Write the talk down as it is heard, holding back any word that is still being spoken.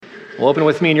Well, open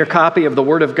with me in your copy of the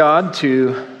Word of God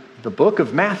to the book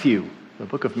of Matthew. The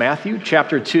book of Matthew,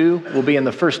 chapter 2, will be in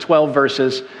the first 12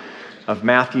 verses of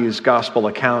Matthew's gospel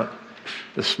account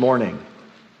this morning.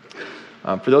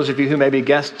 For those of you who may be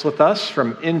guests with us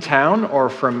from in town or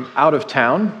from out of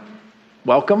town,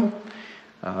 welcome.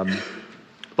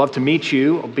 Love to meet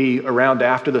you. I'll be around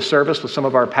after the service with some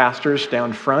of our pastors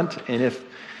down front, and if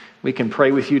we can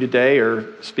pray with you today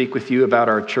or speak with you about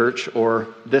our church or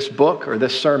this book or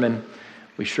this sermon,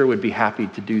 we sure would be happy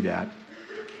to do that.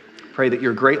 Pray that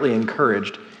you're greatly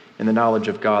encouraged in the knowledge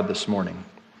of God this morning.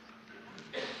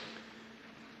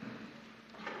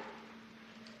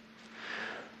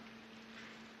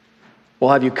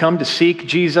 Well, have you come to seek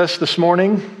Jesus this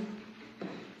morning?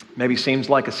 Maybe seems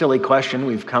like a silly question.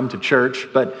 We've come to church,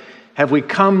 but have we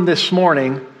come this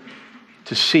morning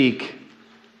to seek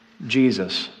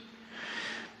Jesus?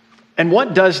 And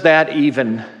what does that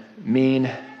even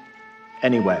mean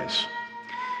anyways?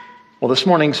 Well, this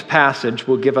morning's passage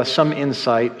will give us some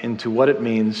insight into what it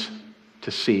means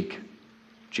to seek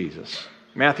Jesus.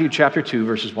 Matthew chapter 2,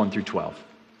 verses 1 through 12.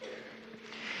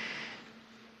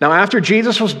 Now, after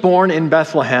Jesus was born in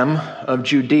Bethlehem of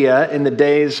Judea in the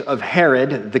days of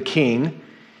Herod the king,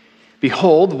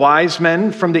 behold, wise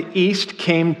men from the east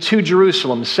came to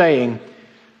Jerusalem, saying,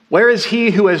 "Where is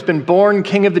he who has been born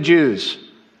King of the Jews?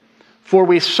 For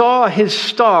we saw his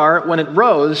star when it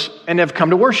rose and have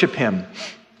come to worship him."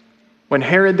 When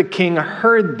Herod the king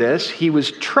heard this, he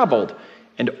was troubled,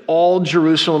 and all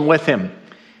Jerusalem with him.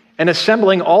 And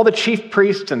assembling all the chief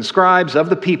priests and scribes of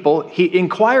the people, he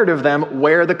inquired of them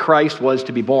where the Christ was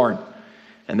to be born.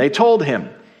 And they told him,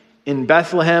 "In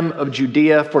Bethlehem of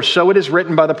Judea, for so it is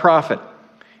written by the prophet,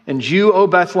 'And you, O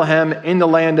Bethlehem, in the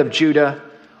land of Judah,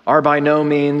 are by no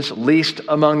means least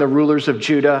among the rulers of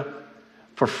Judah,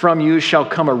 for from you shall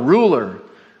come a ruler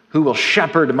who will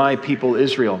shepherd my people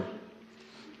Israel.'"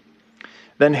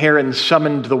 Then Herod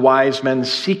summoned the wise men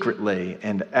secretly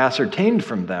and ascertained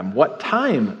from them what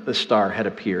time the star had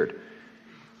appeared.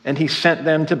 And he sent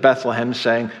them to Bethlehem,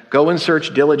 saying, "Go and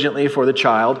search diligently for the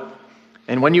child,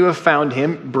 and when you have found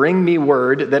him, bring me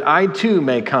word that I too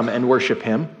may come and worship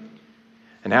him."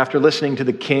 And after listening to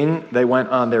the king, they went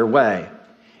on their way.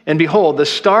 And behold, the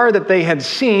star that they had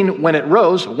seen when it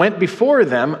rose went before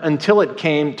them until it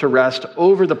came to rest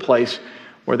over the place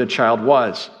where the child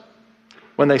was.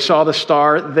 When they saw the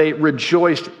star, they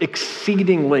rejoiced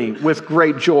exceedingly with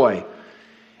great joy.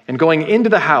 And going into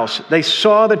the house, they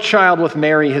saw the child with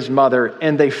Mary, his mother,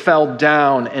 and they fell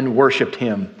down and worshiped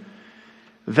him.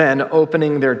 Then,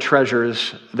 opening their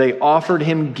treasures, they offered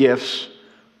him gifts,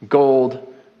 gold,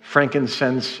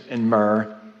 frankincense, and myrrh.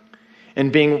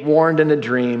 And being warned in a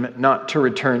dream not to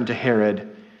return to Herod,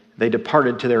 they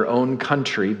departed to their own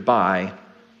country by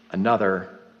another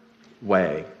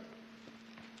way.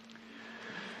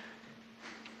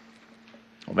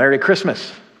 Well, Merry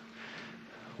Christmas.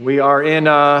 We are in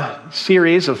a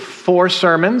series of 4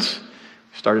 sermons.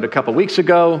 Started a couple weeks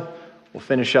ago. We'll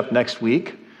finish up next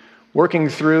week, working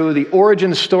through the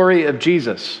origin story of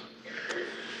Jesus.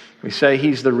 We say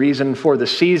he's the reason for the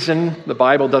season. The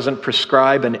Bible doesn't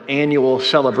prescribe an annual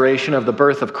celebration of the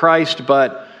birth of Christ,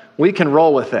 but we can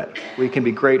roll with it. We can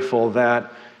be grateful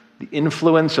that the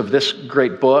influence of this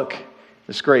great book,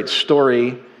 this great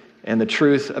story, and the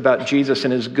truth about Jesus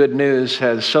and his good news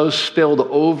has so spilled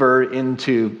over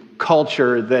into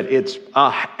culture that it's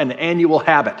an annual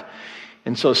habit.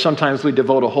 And so sometimes we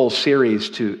devote a whole series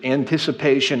to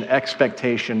anticipation,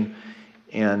 expectation,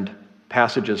 and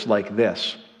passages like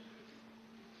this.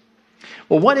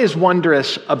 Well, what is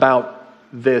wondrous about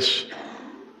this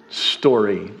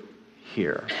story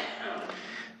here?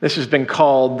 This has been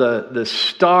called the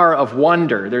Star of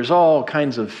Wonder. There's all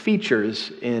kinds of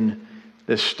features in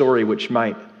this story which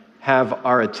might have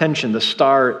our attention. The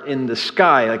star in the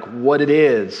sky, like what it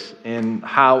is and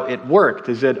how it worked.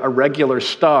 Is it a regular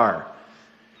star?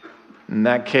 In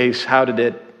that case, how did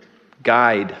it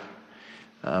guide?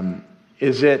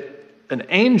 Is it an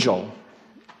angel?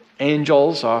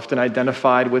 Angels often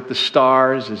identified with the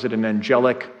stars. Is it an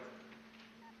angelic,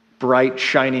 bright,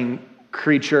 shining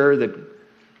creature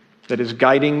that is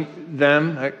guiding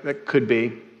them? That could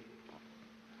be.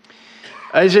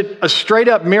 Is it a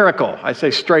straight-up miracle? I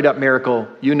say straight-up miracle,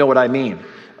 you know what I mean.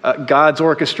 God's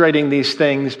orchestrating these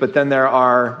things, but then there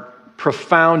are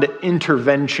profound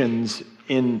interventions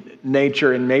in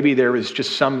nature, and maybe there is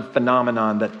just some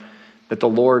phenomenon that the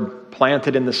Lord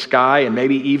planted in the sky, and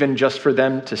maybe even just for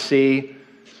them to see.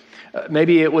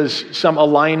 Maybe it was some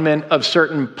alignment of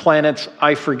certain planets,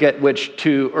 I forget which,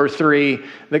 2 or 3,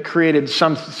 that created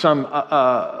some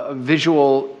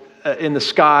visual in the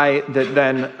sky that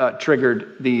then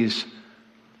triggered these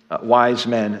wise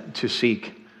men to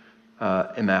seek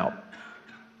him out.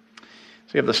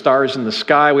 So you have the stars in the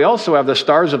sky. We also have the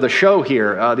stars of the show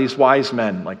here, these wise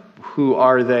men. Like, who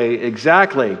are they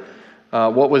exactly?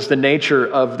 What was the nature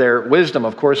of their wisdom?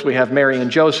 Of course, we have Mary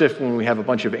and Joseph, when we have a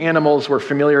bunch of animals we're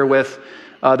familiar with.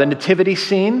 The nativity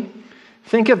scene.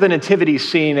 Think of the nativity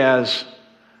scene as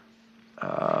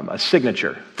a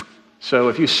signature. So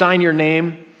if you sign your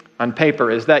name on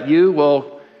paper, is that you?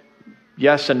 Well,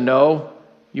 yes and no.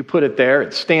 You put it there.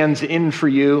 It stands in for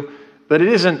you, but it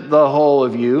isn't the whole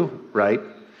of you, right?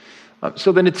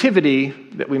 So the nativity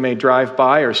that we may drive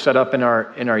by or set up in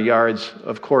our yards,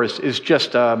 of course, is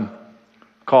just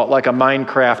call it like a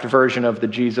Minecraft version of the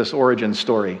Jesus origin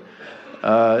story.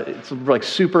 It's like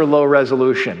super low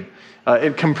resolution.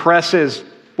 It compresses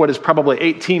what is probably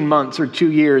 18 months or 2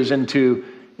 years into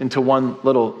one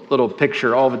little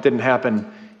picture. All of it didn't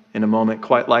happen in a moment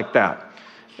quite like that.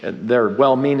 They're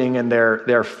well-meaning and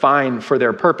they're fine for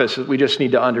their purpose. We just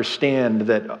need to understand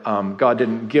that God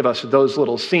didn't give us those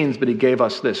little scenes, but he gave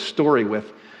us this story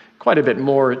with quite a bit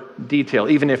more detail,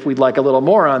 even if we'd like a little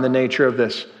more on the nature of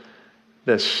this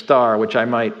star, which I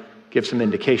might give some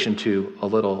indication to a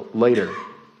little later.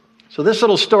 So this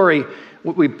little story,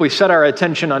 we set our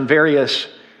attention on various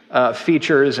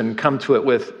features and come to it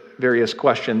with various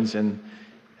questions, and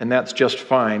that's just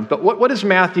fine. But what is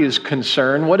Matthew's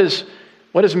concern? What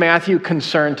is Matthew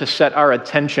concerned to set our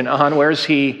attention on? Where is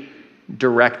he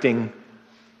directing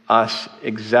us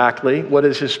exactly? What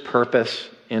is his purpose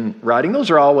in writing? Those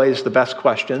are always the best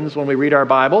questions when we read our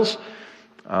Bibles.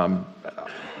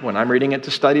 When I'm reading it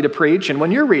to study to preach, and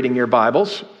when you're reading your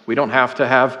Bibles, we don't have to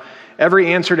have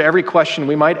every answer to every question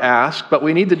we might ask, but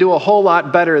we need to do a whole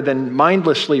lot better than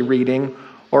mindlessly reading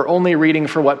or only reading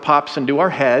for what pops into our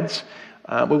heads.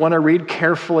 We want to read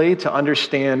carefully to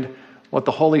understand what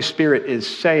the Holy Spirit is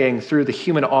saying through the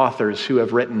human authors who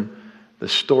have written the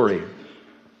story.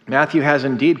 Matthew has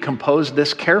indeed composed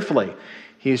this carefully.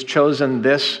 He's chosen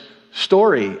this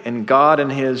story, and God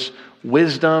in his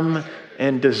wisdom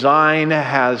and design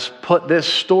has put this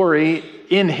story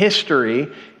in history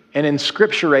and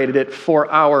inscripturated it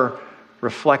for our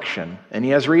reflection. And he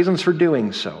has reasons for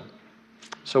doing so.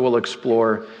 So we'll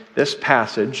explore this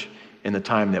passage in the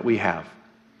time that we have.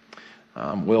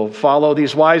 We'll follow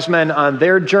these wise men on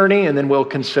their journey, and then we'll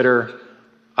consider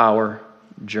our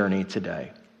journey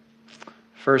today.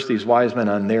 First, these wise men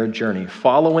on their journey,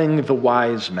 following the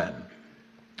wise men.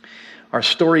 Our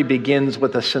story begins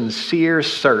with a sincere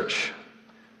search,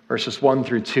 verses 1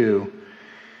 through 2.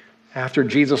 After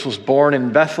Jesus was born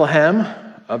in Bethlehem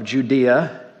of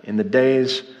Judea in the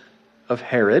days of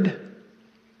Herod,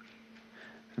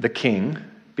 the king,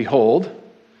 behold,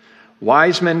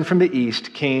 wise men from the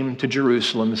east came to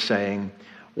Jerusalem, saying,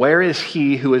 "Where is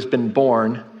he who has been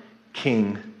born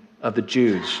King of the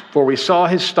Jews? For we saw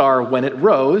his star when it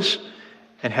rose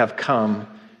and have come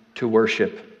to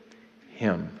worship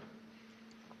him."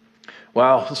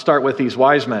 Well, let's start with these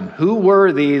wise men. Who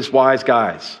were these wise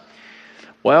guys?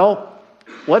 Well,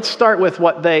 let's start with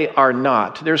what they are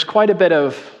not. There's quite a bit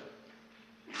of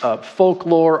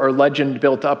folklore or legend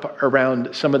built up around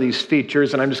some of these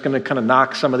features, and I'm just going to kind of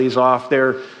knock some of these off.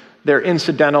 They're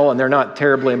incidental and they're not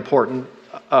terribly important,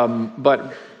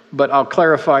 but I'll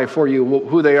clarify for you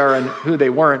who they are and who they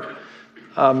weren't.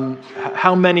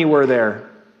 How many were there?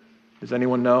 Does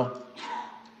anyone know?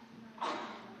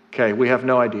 Okay, we have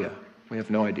no idea. We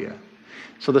have no idea.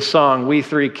 So the song, "We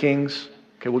Three Kings,"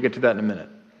 okay, we'll get to that in a minute,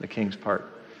 the kings part.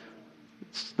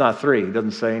 It's not three. It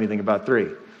doesn't say anything about three.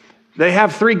 They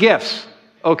have 3 gifts.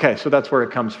 Okay, so that's where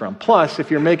it comes from. Plus, if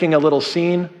you're making a little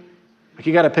scene,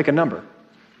 you got to pick a number.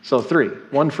 So 3,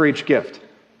 1 for each gift.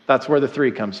 That's where the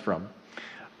 3 comes from.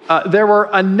 There were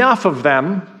enough of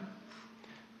them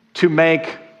to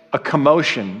make a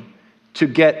commotion, to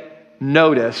get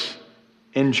notice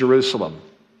in Jerusalem.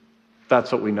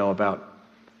 That's what we know about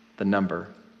the number.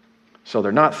 So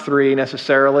they're not 3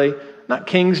 necessarily, not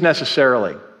kings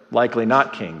necessarily, likely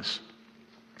not kings.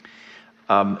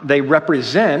 They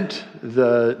represent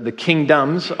the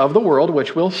kingdoms of the world,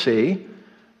 which we'll see,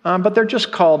 but they're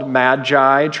just called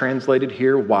magi, translated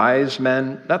here, wise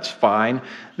men. That's fine.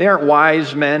 They aren't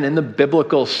wise men in the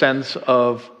biblical sense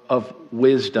of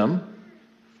wisdom.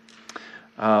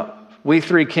 We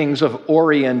three kings of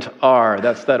Orient are.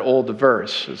 That's that old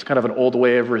verse. It's kind of an old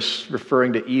way of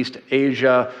referring to East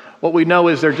Asia. What we know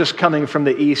is they're just coming from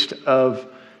the east of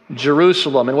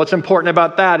Jerusalem. And what's important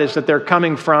about that is that they're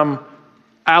coming from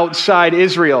outside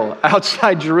Israel,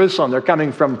 outside Jerusalem. They're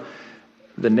coming from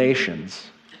the nations.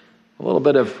 A little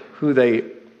bit of who they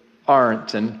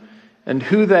aren't and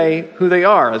who they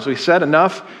are. As we said,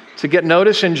 enough to get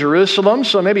notice in Jerusalem,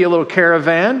 so maybe a little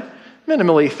caravan,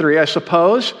 minimally 3, I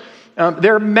suppose.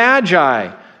 They're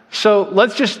magi. So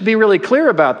let's just be really clear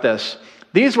about this.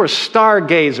 These were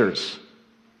stargazers.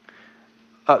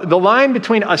 The line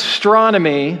between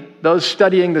astronomy, those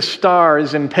studying the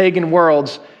stars in pagan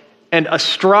worlds, and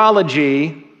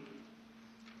astrology,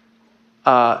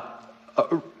 the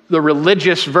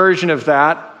religious version of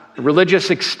that, the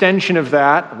religious extension of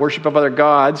that, worship of other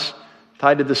gods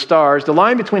tied to the stars, the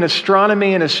line between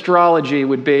astronomy and astrology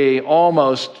would be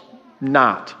almost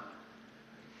not.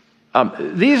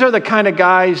 These are the kind of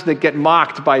guys that get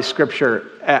mocked by Scripture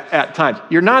at times.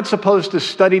 You're not supposed to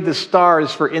study the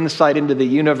stars for insight into the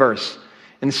universe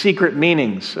and secret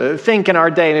meanings. Think in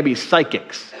our day, maybe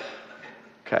psychics.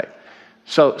 Okay.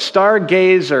 So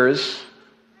stargazers,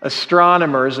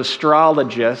 astronomers,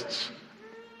 astrologists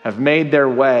have made their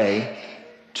way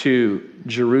to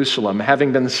Jerusalem,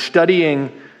 having been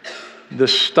studying the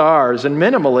stars. And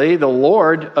minimally, the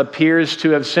Lord appears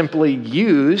to have simply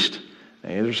used,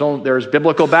 there's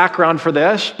biblical background for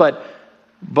this, but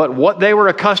what they were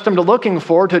accustomed to looking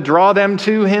for to draw them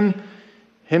to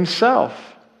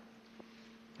himself.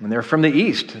 And they're from the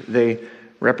east. They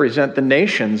represent the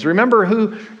nations. Remember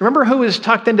who is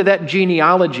tucked into that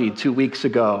genealogy 2 weeks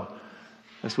ago?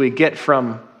 As we get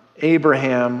from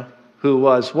Abraham, who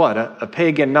was what? A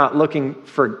pagan not looking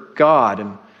for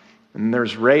God. And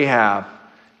there's Rahab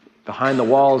behind the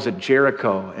walls at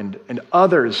Jericho and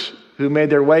others who made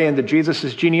their way into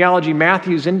Jesus' genealogy.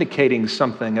 Matthew's indicating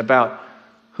something about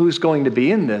who's going to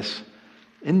be in this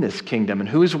kingdom and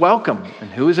who is welcome and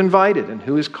who is invited and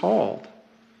who is called.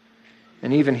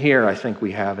 And even here, I think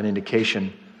we have an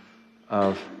indication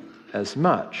of as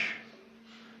much.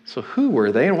 So who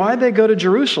were they and why did they go to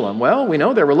Jerusalem? Well, we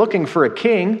know they were looking for a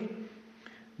king.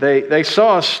 They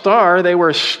saw a star. They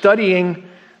were studying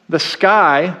the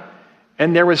sky,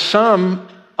 and there was some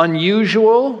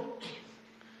unusual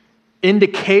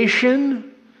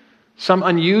indication, some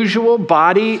unusual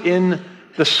body in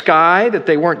the sky that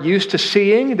they weren't used to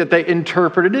seeing, that they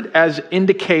interpreted it as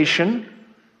indication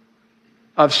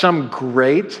of some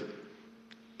great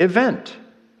event.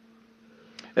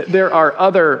 There are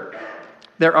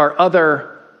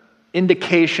other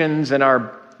indications in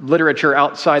our literature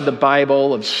outside the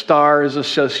Bible of stars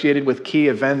associated with key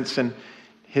events in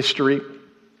history,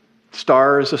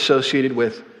 stars associated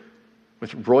with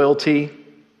royalty.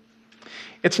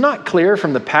 It's not clear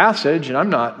from the passage, and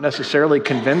I'm not necessarily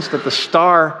convinced that the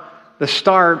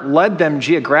star led them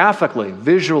geographically,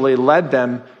 visually led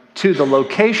them to the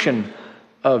location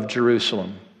of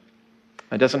Jerusalem.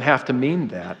 It doesn't have to mean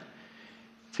that.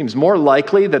 It seems more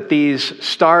likely that these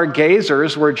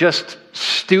stargazers were just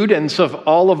students of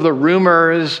all of the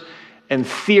rumors and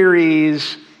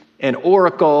theories and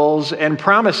oracles and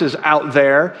promises out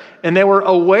there, and they were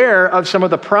aware of some of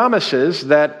the promises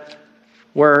that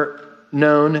were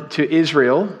known to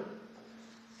Israel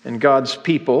and God's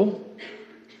people.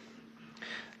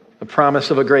 The promise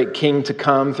of a great king to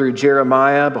come through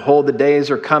Jeremiah. Behold, the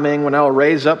days are coming when I will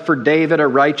raise up for David a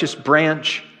righteous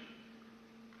branch.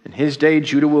 In his day,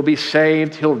 Judah will be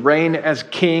saved. He'll reign as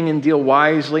king and deal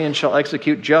wisely and shall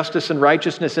execute justice and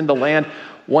righteousness in the land.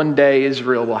 One day,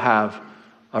 Israel will have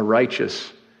a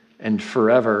righteous and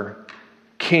forever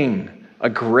king, a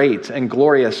great and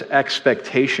glorious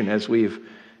expectation as we've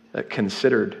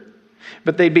considered.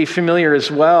 But they'd be familiar as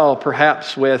well,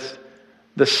 perhaps, with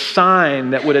the sign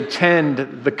that would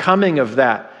attend the coming of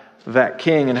that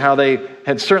king and how they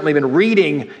had certainly been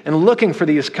reading and looking for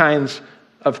these kinds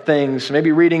of things,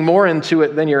 maybe reading more into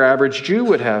it than your average Jew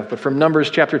would have. But from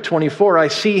Numbers chapter 24, I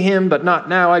see him, but not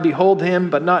now. I behold him,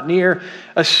 but not near.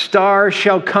 A star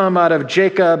shall come out of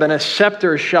Jacob, and a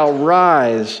scepter shall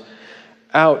rise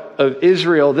out of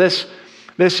Israel. This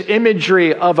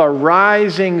imagery of a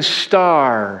rising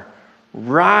star,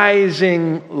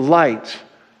 rising light,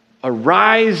 a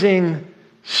rising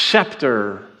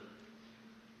scepter,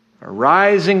 a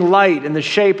rising light in the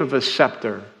shape of a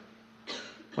scepter,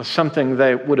 was something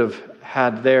they would have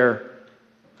had their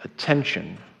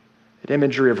attention. That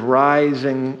imagery of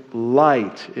rising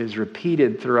light is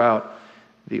repeated throughout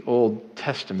the Old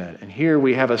Testament. And here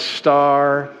we have a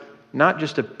star, not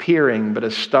just appearing, but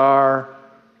a star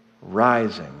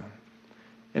rising.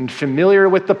 And familiar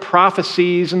with the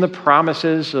prophecies and the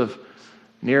promises of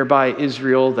nearby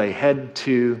Israel, they head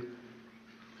to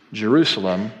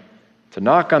Jerusalem to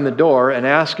knock on the door and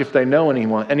ask if they know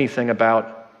anything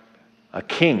about a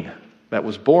king that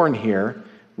was born here.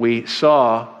 We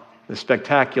saw the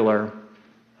spectacular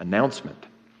announcement.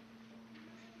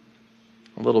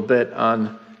 A little bit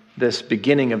on this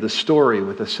beginning of the story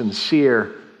with a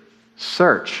sincere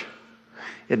search.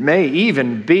 It may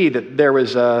even be that there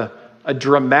was a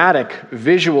dramatic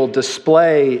visual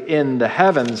display in the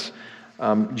heavens.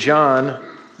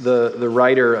 John, the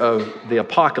writer of the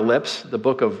Apocalypse, the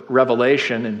book of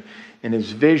Revelation, and in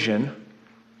his vision,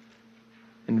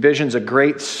 envisions a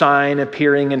great sign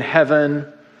appearing in heaven,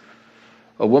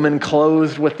 a woman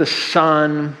clothed with the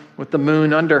sun, with the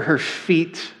moon under her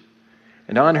feet,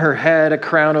 and on her head a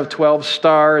crown of 12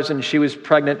 stars, and she was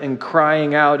pregnant and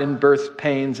crying out in birth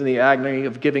pains and the agony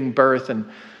of giving birth. And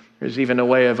there's even a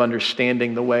way of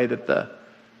understanding the way that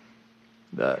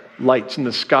the lights in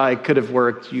the sky could have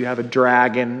worked. You have a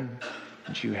dragon,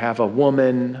 and you have a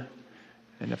woman,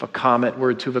 and if a comet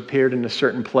were to have appeared in a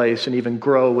certain place and even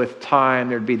grow with time,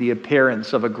 there'd be the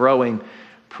appearance of a growing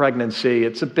pregnancy.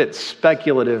 It's a bit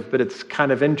speculative, but it's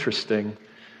kind of interesting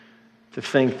to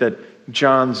think that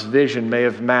John's vision may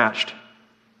have matched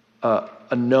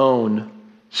a known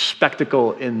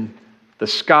spectacle in the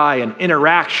sky, an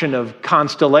interaction of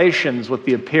constellations with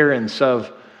the appearance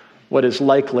of what is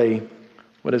likely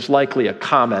a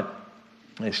comet.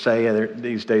 They say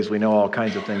these days we know all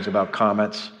kinds of things about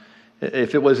comets.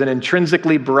 If it was an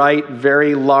intrinsically bright,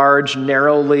 very large,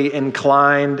 narrowly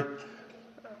inclined,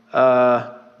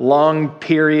 long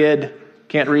period,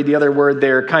 can't read the other word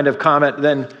there, kind of comet,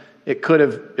 then it could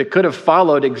have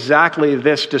followed exactly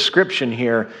this description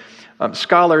here.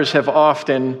 Scholars have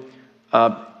often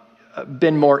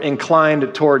been more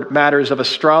inclined toward matters of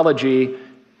astronomy,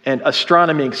 and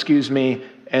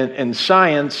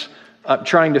science,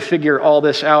 trying to figure all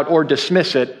this out or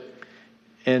dismiss it.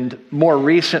 And more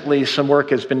recently, some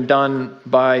work has been done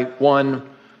by one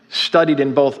studied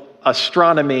in both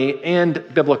astronomy and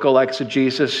biblical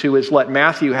exegesis, who has let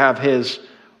Matthew have his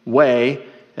way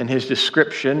and his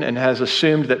description, and has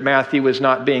assumed that Matthew was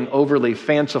not being overly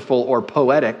fanciful or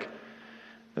poetic,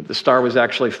 that the star was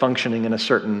actually functioning in a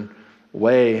certain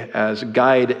way as a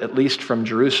guide, at least from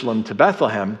Jerusalem to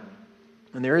Bethlehem.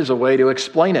 And there is a way to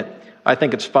explain it. I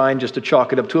think it's fine just to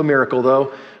chalk it up to a miracle,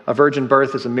 though. A virgin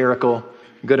birth is a miracle,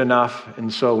 good enough,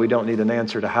 and so we don't need an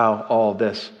answer to how all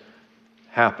this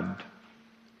happened.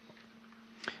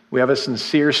 We have a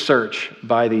sincere search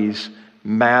by these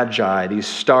magi, these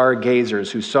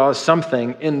stargazers who saw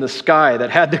something in the sky that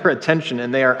had their attention,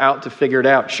 and they are out to figure it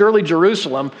out. Surely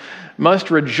Jerusalem must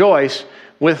rejoice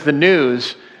with the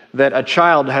news that a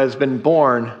child has been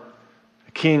born,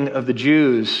 a king of the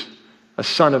Jews, a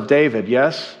son of David,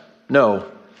 yes? No.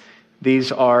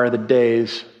 These are the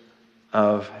days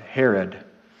of Herod.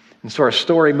 And so our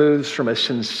story moves from a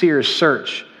sincere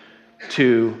search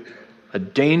to a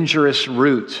dangerous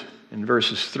route in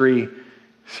verses 3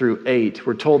 through 8.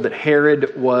 We're told that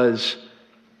Herod was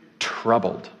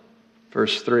troubled.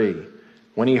 Verse 3.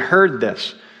 When he heard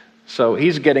this, so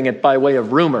he's getting it by way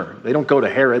of rumor. They don't go to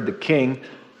Herod, the king.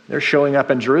 They're showing up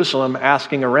in Jerusalem,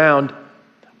 asking around.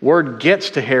 Word gets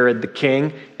to Herod, the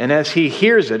king, and as he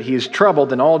hears it, he's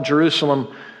troubled, and all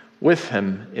Jerusalem with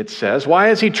him, it says. Why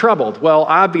is he troubled? Well,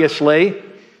 obviously,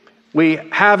 we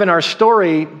have in our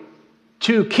story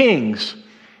two kings.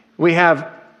 We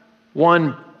have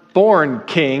one born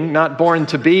king, not born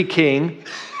to be king.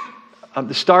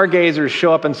 The stargazers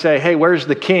show up and say, hey, where's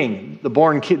the king? The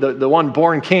one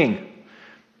born king,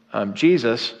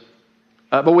 Jesus.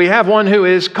 But we have one who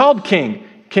is called king,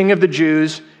 king of the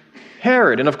Jews,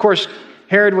 Herod. And of course,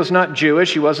 Herod was not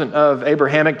Jewish. He wasn't of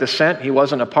Abrahamic descent. He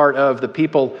wasn't a part of the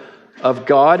people of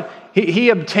God. He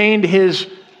obtained his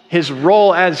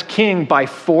role as king by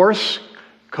force,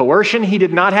 coercion. He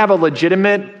did not have a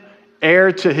legitimate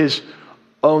heir to his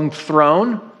own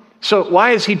throne. So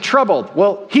why is he troubled?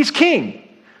 Well, he's king.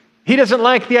 He doesn't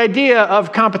like the idea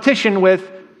of competition with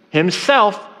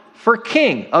himself for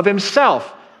king, of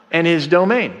himself and his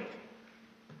domain.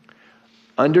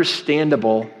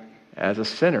 Understandable as a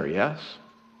sinner, yes?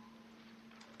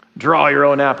 Draw your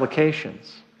own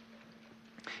applications.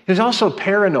 He was also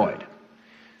paranoid.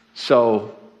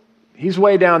 So he's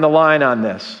way down the line on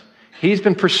this. He's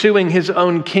been pursuing his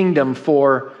own kingdom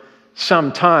for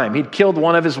some time. He'd killed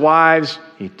one of his wives.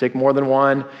 He'd take more than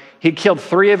one. He'd killed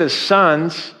 3 of his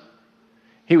sons.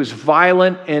 He was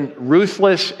violent and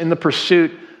ruthless in the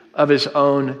pursuit of his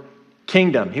own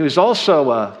kingdom. He was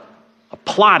also a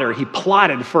plotter. He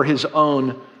plotted for his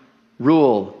own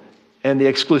rule and the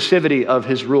exclusivity of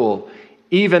his rule,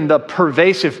 even the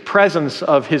pervasive presence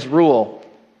of his rule.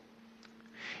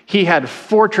 He had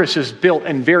fortresses built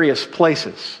in various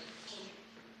places,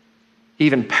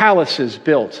 even palaces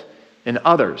built in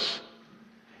others.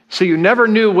 So you never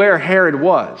knew where Herod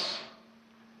was,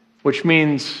 which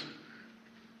means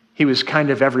he was kind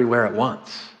of everywhere at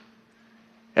once.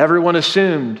 Everyone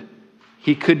assumed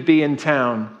he could be in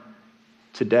town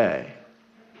today.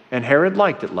 And Herod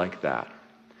liked it like that.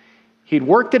 He'd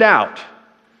worked it out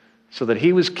so that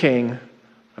he was king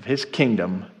of his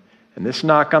kingdom. And this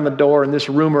knock on the door and this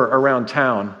rumor around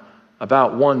town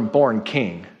about one born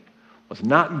king was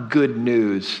not good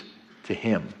news to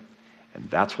him. And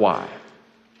that's why.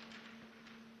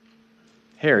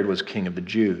 Herod was king of the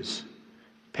Jews,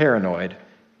 paranoid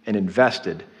and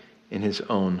invested in his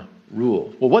own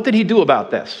rule. Well, what did he do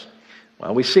about this?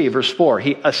 Well, we see, verse 4,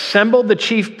 he assembled the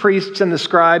chief priests and the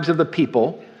scribes of the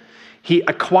people. He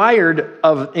inquired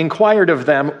of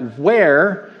them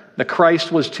where the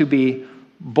Christ was to be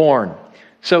born.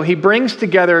 So he brings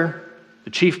together the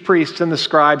chief priests and the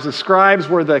scribes. The scribes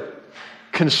were the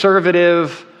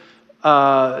conservative,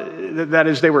 that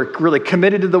is, they were really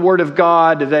committed to the Word of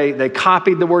God. They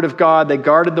copied the Word of God. They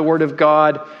guarded the Word of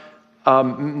God.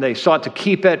 They sought to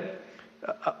keep it.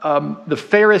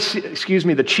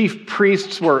 The chief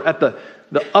priests were at the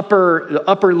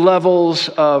upper levels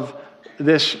of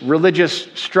this religious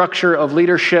structure of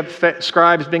leadership,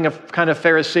 scribes being a kind of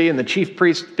Pharisee and the chief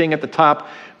priests being at the top.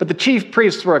 But the chief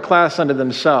priests were a class unto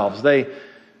themselves. They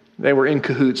were in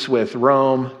cahoots with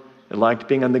Rome. They liked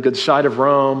being on the good side of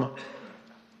Rome.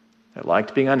 They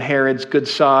liked being on Herod's good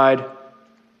side.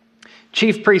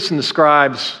 Chief priests and the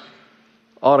scribes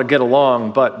ought to get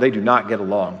along, but they do not get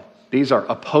along. These are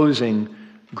opposing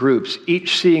groups,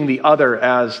 each seeing the other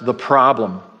as the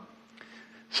problem.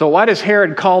 So why does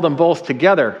Herod call them both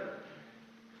together?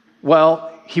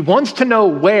 Well, he wants to know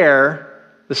where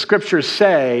the scriptures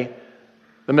say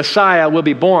the Messiah will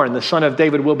be born, the Son of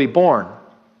David will be born.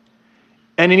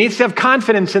 And he needs to have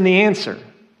confidence in the answer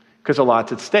because a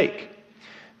lot's at stake.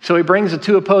 So he brings the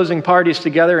two opposing parties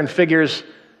together and figures,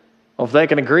 well, if they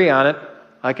can agree on it,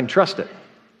 I can trust it.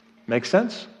 Make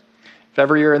sense? If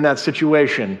ever you're in that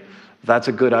situation, that's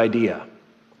a good idea.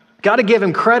 Got to give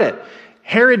him credit.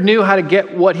 Herod knew how to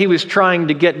get what he was trying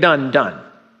to get done.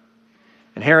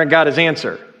 And Herod got his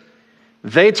answer.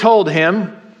 They told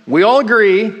him, we all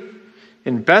agree,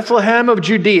 in Bethlehem of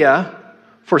Judea,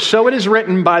 for so it is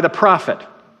written by the prophet.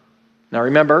 Now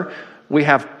remember, we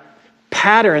have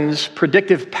patterns,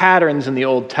 predictive patterns in the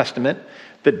Old Testament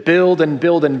that build and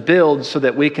build and build so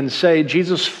that we can say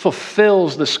Jesus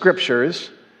fulfills the scriptures.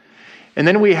 And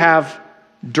then we have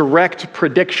direct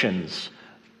predictions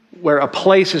where a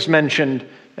place is mentioned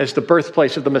as the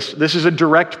birthplace of the Messiah. This is a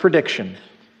direct prediction.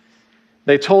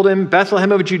 They told him,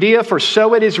 Bethlehem of Judea, for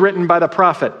so it is written by the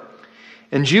prophet.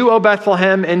 And you, O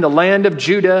Bethlehem, in the land of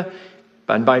Judah,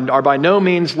 are by no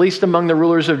means least among the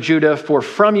rulers of Judah, for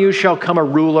from you shall come a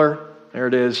ruler, there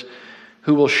it is,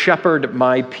 who will shepherd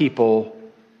my people,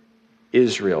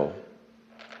 Israel.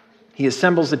 He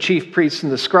assembles the chief priests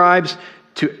and the scribes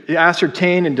to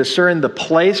ascertain and discern the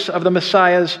place of the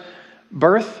Messiah's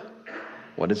birth.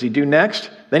 What does he do next?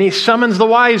 Then he summons the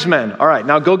wise men. All right,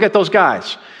 now go get those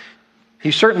guys.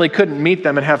 He certainly couldn't meet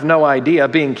them and have no idea,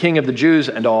 being king of the Jews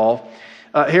and all.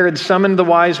 Herod summoned the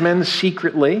wise men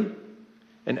secretly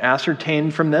and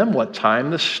ascertained from them what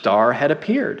time the star had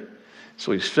appeared.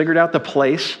 So he's figured out the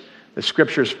place. The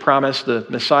scriptures promise the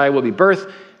Messiah will be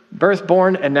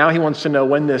born, and now he wants to know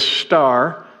when this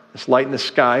star, this light in the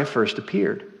sky, first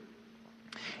appeared.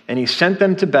 And he sent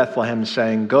them to Bethlehem,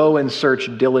 saying, go and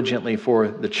search diligently for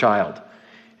the child.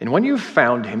 And when you've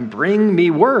found him, bring me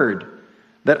word,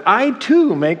 that I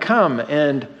too may come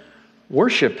and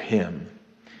worship him.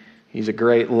 He's a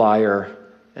great liar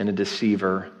and a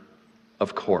deceiver,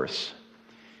 of course.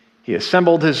 He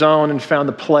assembled his own and found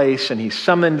the place, and he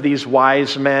summoned these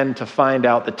wise men to find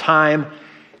out the time.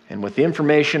 And with the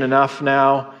information enough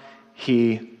now,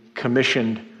 he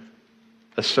commissioned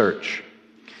a search.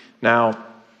 Now,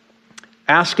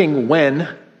 asking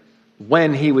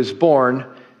when he was born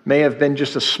may have been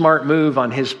just a smart move on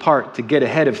his part to get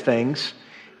ahead of things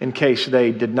in case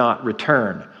they did not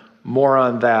return. More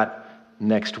on that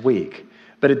next week.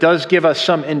 But it does give us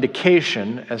some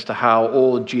indication as to how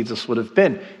old Jesus would have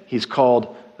been. He's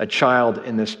called a child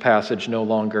in this passage, no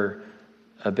longer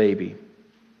a baby.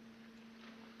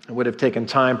 It would have taken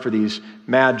time for these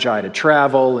magi to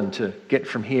travel and to get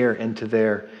from here into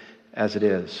there as it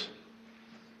is.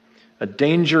 A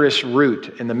dangerous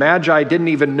route, and the magi didn't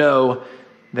even know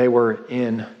they were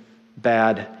in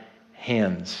bad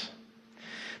hands.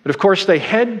 But of course, they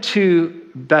head to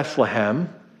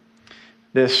Bethlehem.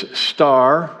 This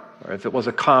star, or if it was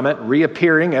a comet,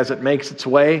 reappearing as it makes its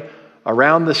way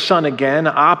around the sun again,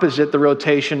 opposite the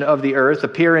rotation of the earth,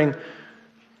 appearing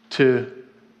to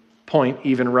point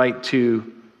even right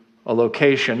to a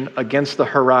location against the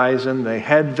horizon. They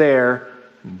head there,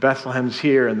 and Bethlehem's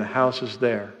here, and the house is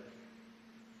there.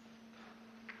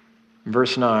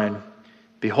 Verse 9,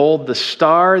 behold, the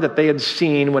star that they had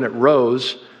seen when it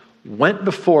rose went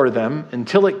before them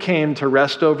until it came to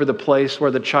rest over the place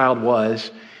where the child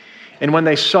was. And when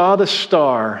they saw the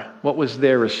star, what was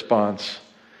their response?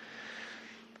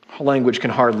 Language can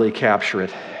hardly capture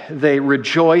it. They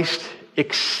rejoiced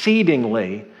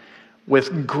exceedingly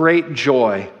with great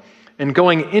joy. And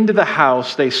going into the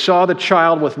house, they saw the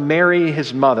child with Mary,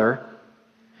 his mother,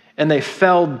 and they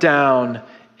fell down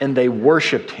and they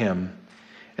worshiped him.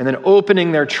 And then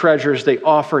opening their treasures, they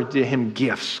offered to him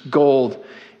gifts, gold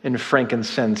and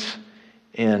frankincense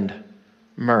and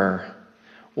myrrh.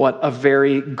 What a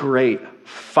very great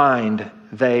find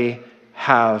they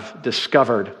have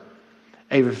discovered.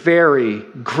 A very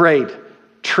great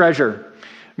treasure.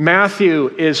 Matthew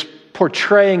is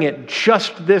portraying it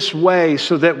just this way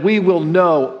so that we will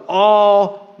know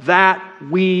all that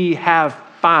we have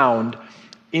found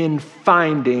in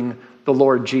finding the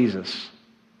Lord Jesus.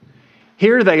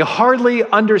 Here they hardly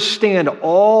understand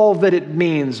all that it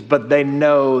means, but they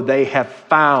know they have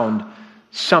found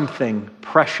something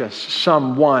precious,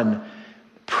 someone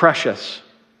precious.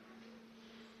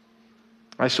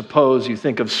 I suppose you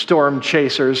think of storm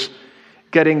chasers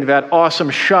getting that awesome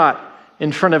shot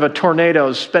in front of a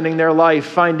tornado, spending their life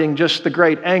finding just the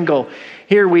great angle.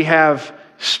 Here we have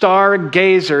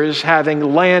stargazers having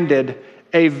landed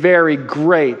a very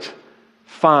great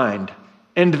find.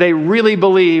 And they really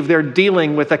believe they're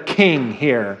dealing with a king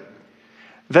here.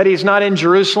 That he's not in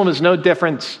Jerusalem is no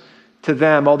difference to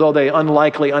them, although they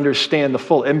unlikely understand the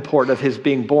full import of his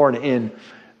being born in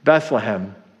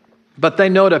Bethlehem. But they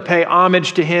know to pay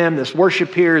homage to him. This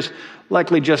worship here is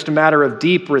likely just a matter of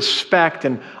deep respect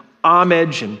and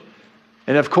homage. And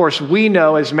of course, we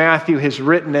know, as Matthew has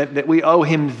written it, that we owe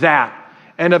him that,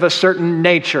 and of a certain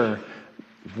nature,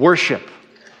 worship.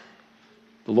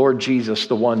 The Lord Jesus,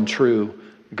 the one true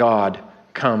God,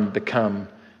 become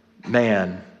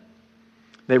man.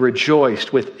 They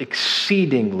rejoiced with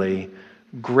exceedingly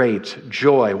great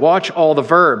joy. Watch all the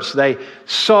verbs. They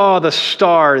saw the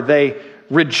star. They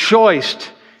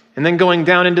rejoiced. And then going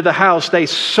down into the house, they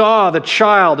saw the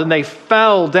child and they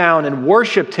fell down and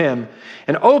worshiped him.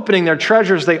 And opening their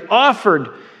treasures, they offered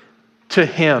to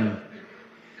him.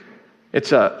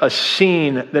 It's a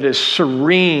scene that is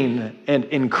serene and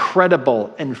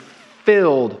incredible and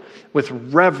filled with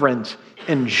reverent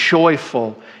and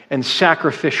joyful and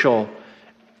sacrificial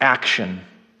action.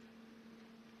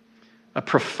 A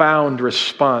profound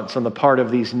response on the part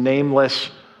of these nameless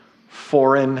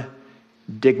foreign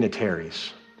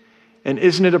dignitaries. And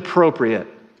isn't it appropriate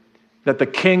that the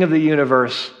King of the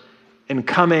universe, in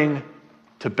coming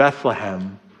to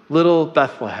Bethlehem, little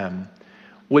Bethlehem,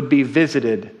 would be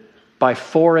visited by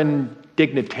foreign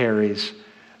dignitaries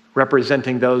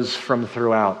representing those from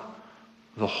throughout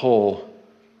the whole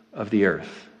of the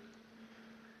earth?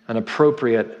 An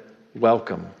appropriate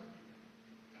welcome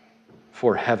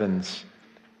for heaven's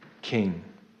King.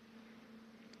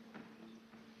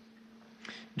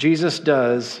 Jesus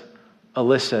does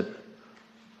elicit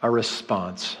a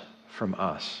response from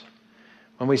us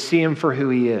when we see him for who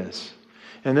he is.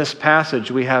 In this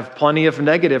passage, we have plenty of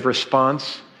negative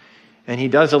response, and he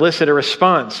does elicit a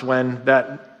response. When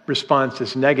that response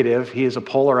is negative, he is a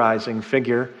polarizing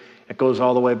figure. It goes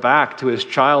all the way back to his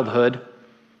childhood.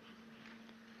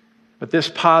 But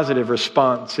this positive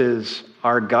response is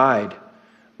our guide.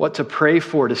 What to pray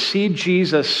for, to see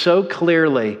Jesus so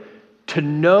clearly, to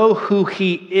know who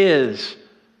he is,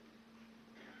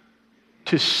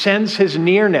 to sense his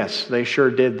nearness. They sure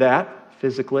did that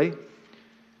physically.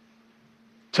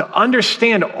 To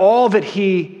understand all that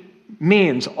he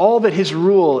means, all that his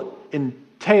rule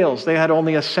entails. They had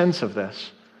only a sense of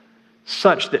this,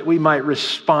 such that we might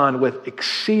respond with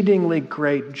exceedingly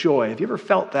great joy. Have you ever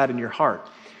felt that in your heart?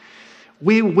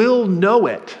 We will know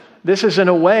it. This is, in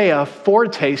a way, a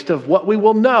foretaste of what we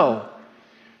will know.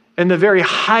 In the very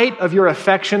height of your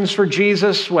affections for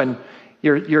Jesus, when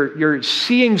you're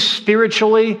seeing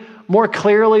spiritually more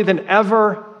clearly than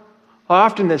ever.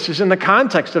 Often this is in the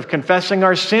context of confessing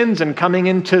our sins and coming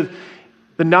into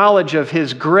the knowledge of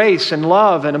his grace and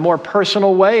love in a more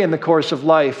personal way in the course of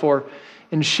life, or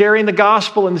in sharing the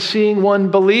gospel and seeing one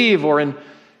believe, or in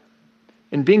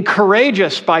being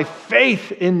courageous by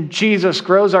faith in Jesus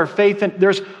grows our faith. And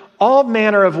there's all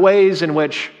manner of ways in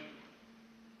which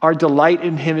our delight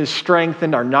in him is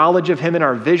strengthened, our knowledge of him and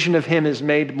our vision of him is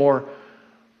made more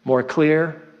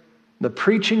clear. The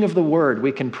preaching of the word,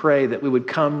 we can pray that we would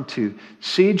come to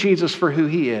see Jesus for who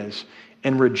he is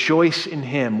and rejoice in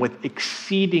him with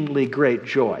exceedingly great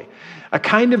joy. A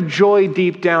kind of joy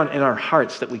deep down in our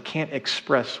hearts that we can't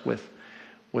express with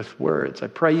words. I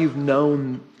pray you've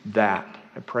known that.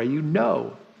 I pray you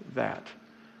know that.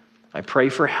 I pray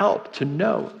for help to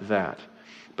know that.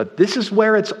 But this is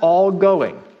where it's all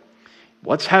going.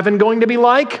 What's heaven going to be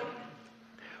like?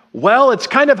 Well, it's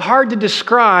kind of hard to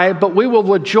describe, but we will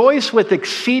rejoice with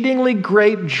exceedingly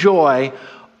great joy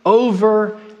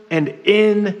over and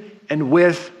in and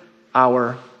with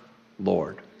our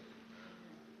Lord.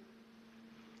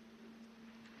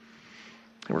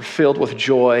 They were filled with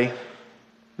joy.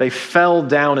 They fell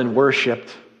down and worshiped.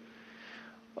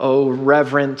 Oh,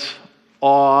 reverent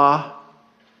awe,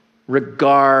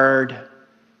 regard,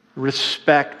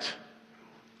 respect,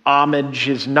 homage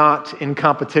is not in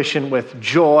competition with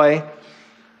joy.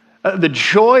 The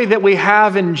joy that we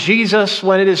have in Jesus,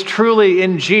 when it is truly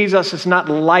in Jesus, is not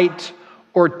light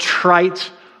or trite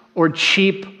or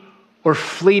cheap or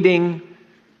fleeting,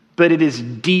 but it is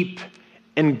deep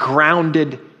and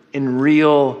grounded and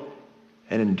real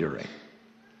and enduring.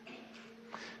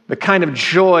 The kind of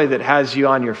joy that has you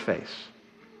on your face.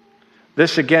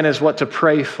 This again is what to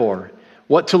pray for,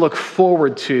 what to look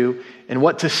forward to, and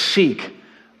what to seek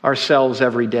ourselves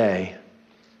every day.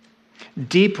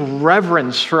 Deep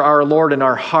reverence for our Lord in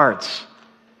our hearts,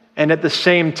 and at the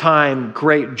same time,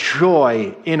 great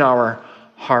joy in our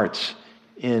hearts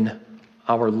in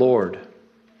our Lord.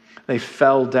 They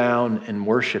fell down and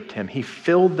worshiped him. He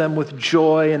filled them with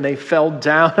joy, and they fell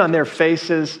down on their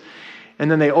faces, and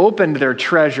then they opened their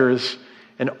treasures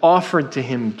and offered to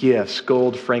him gifts,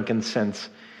 gold, frankincense,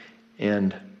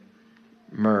 and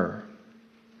myrrh.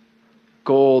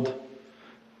 Gold,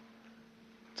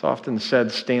 it's often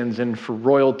said, stands in for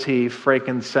royalty.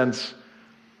 Frankincense,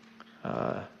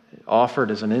 offered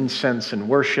as an incense in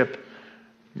worship.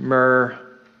 Myrrh,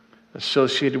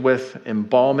 associated with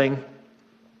embalming.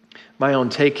 My own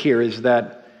take here is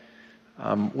that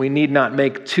we need not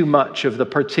make too much of the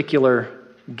particular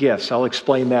gifts. I'll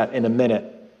explain that in a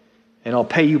minute. And I'll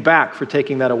pay you back for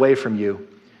taking that away from you.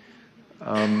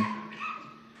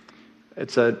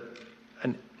 It's an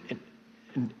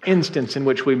instance in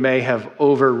which we may have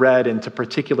overread into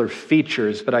particular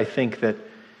features, but I think that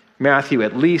Matthew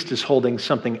at least is holding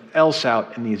something else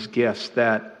out in these gifts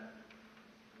that,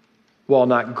 while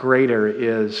not greater,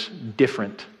 is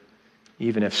different,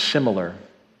 even if similar.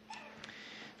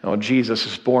 Oh, Jesus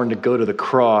is born to go to the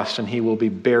cross, and he will be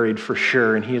buried for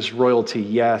sure, and he is royalty,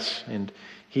 yes, and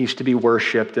he's to be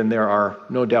worshipped, and there are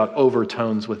no doubt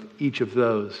overtones with each of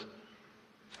those.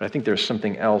 But I think there's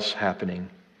something else happening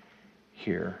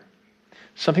here.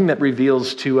 Something that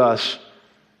reveals to us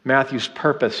Matthew's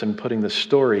purpose in putting the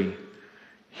story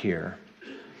here.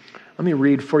 Let me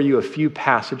read for you a few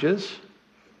passages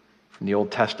from the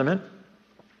Old Testament.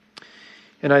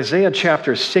 In Isaiah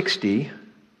chapter 60,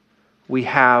 we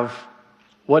have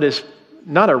what is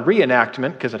not a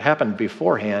reenactment, because it happened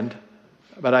beforehand,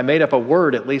 but I made up a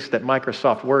word, at least that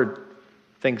Microsoft Word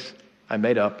thinks I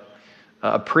made up,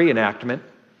 a pre-enactment.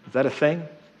 Is that a thing?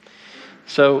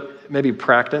 So maybe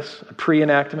practice a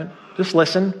pre-enactment. Just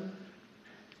listen.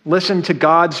 Listen to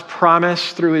God's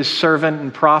promise through his servant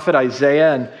and prophet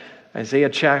Isaiah in Isaiah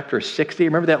chapter 60.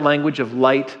 Remember that language of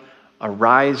light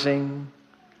arising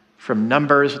from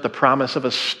numbers with the promise of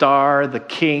a star, the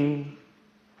king.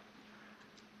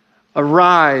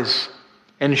 Arise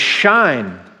and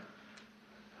shine,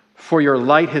 for your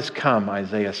light has come,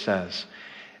 Isaiah says,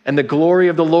 and the glory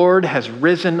of the Lord has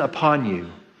risen upon you.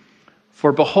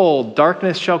 For behold,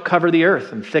 darkness shall cover the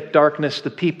earth, and thick darkness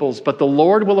the peoples, but the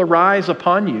Lord will arise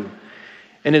upon you,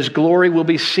 and his glory will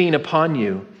be seen upon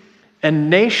you.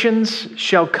 And nations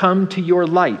shall come to your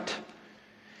light,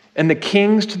 and the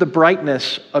kings to the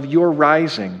brightness of your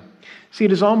rising. See,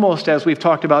 it is almost as we've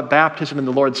talked about baptism in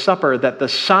the Lord's Supper, that the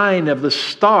sign of the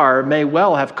star may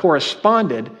well have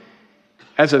corresponded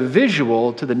as a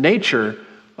visual to the nature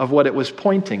of what it was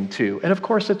pointing to. And of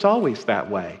course, it's always that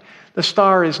way. The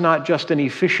star is not just an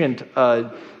efficient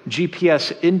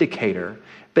GPS indicator,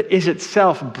 but is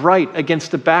itself bright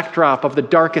against the backdrop of the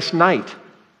darkest night.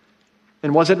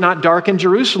 And was it not dark in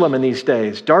Jerusalem in these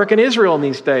days, dark in Israel in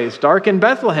these days, dark in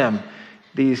Bethlehem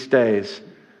these days?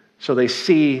 So they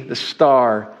see the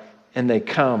star and they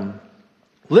come.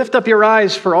 Lift up your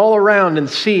eyes for all around and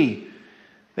see.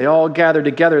 They all gather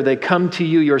together. They come to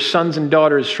you, your sons and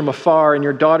daughters from afar, and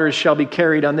your daughters shall be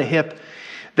carried on the hip.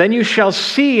 Then you shall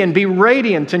see and be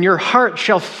radiant, and your heart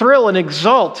shall thrill and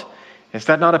exult. Is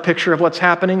that not a picture of what's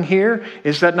happening here?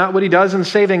 Is that not what he does in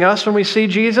saving us when we see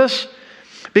Jesus?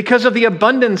 Because of the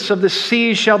abundance of the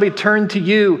seas shall be turned to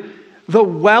you. The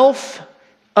wealth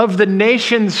of the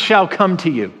nations shall come to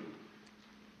you.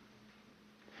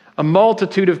 A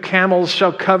multitude of camels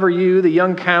shall cover you, the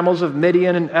young camels of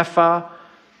Midian and Ephah.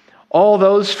 All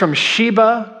those from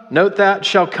Sheba, note that,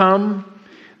 shall come.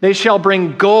 They shall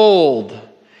bring gold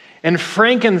and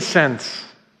frankincense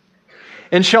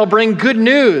and shall bring good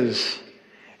news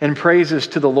and praises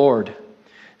to the Lord.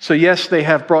 So yes, they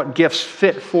have brought gifts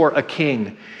fit for a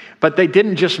king, but they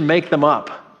didn't just make them up.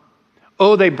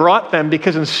 Oh, they brought them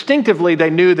because instinctively they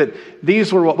knew that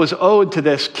these were what was owed to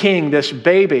this king, this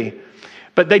baby.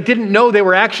 But they didn't know they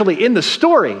were actually in the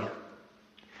story.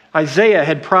 Isaiah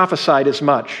had prophesied as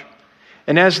much.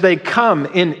 And as they come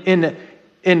in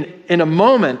a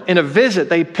moment, in a visit,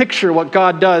 they picture what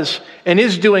God does and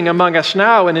is doing among us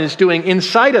now and is doing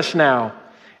inside us now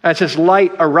as his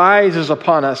light arises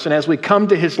upon us and as we come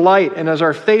to his light and as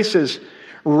our faces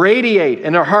radiate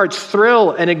and our hearts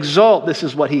thrill and exult. This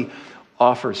is what he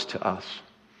offers to us.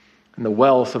 And the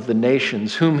wealth of the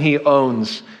nations whom he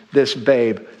owns, this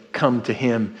babe, come to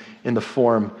him in the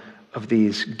form of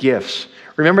these gifts.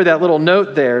 Remember that little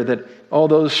note there that all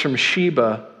those from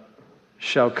Sheba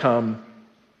shall come.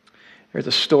 There's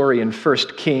a story in 1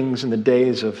 Kings in the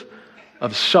days of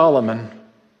Solomon.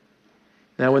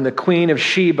 Now when the queen of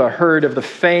Sheba heard of the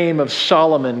fame of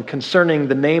Solomon concerning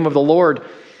the name of the Lord,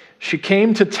 she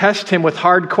came to test him with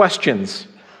hard questions.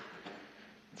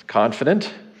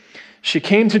 Confident. She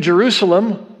came to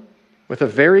Jerusalem with a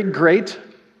very great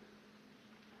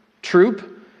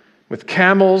troop, with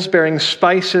camels bearing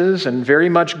spices and very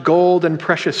much gold and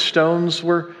precious stones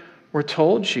we're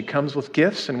told. She comes with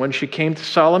gifts, and when she came to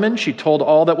Solomon, she told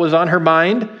all that was on her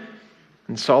mind,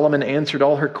 and Solomon answered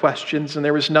all her questions, and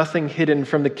there was nothing hidden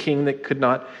from the king that could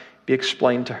not be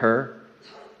explained to her.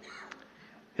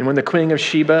 And when the queen of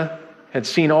Sheba had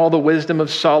seen all the wisdom of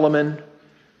Solomon,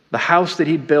 the house that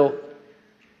he built,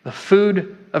 the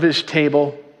food of his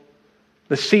table,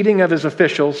 the seating of his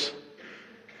officials,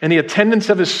 and the attendance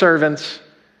of his servants,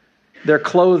 their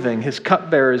clothing, his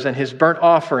cupbearers, and his burnt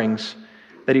offerings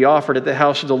that he offered at the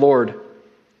house of the Lord,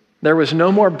 there was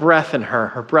no more breath in her.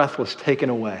 Her breath was taken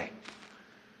away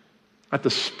at the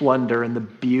splendor and the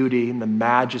beauty and the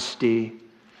majesty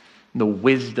and the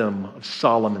wisdom of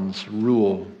Solomon's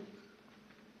rule.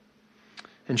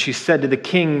 And she said to the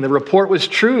king, the report was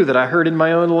true that I heard in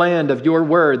my own land of your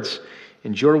words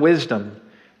and your wisdom,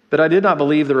 but I did not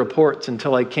believe the reports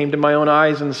until I came to my own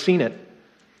eyes and seen it.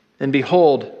 And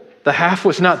behold, the half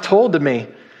was not told to me.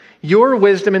 Your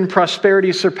wisdom and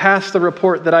prosperity surpassed the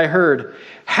report that I heard.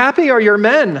 Happy are your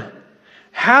men.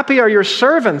 Happy are your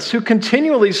servants who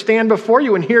continually stand before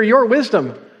you and hear your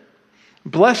wisdom.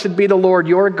 Blessed be the Lord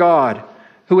your God,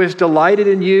 who has delighted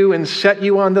in you and set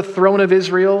you on the throne of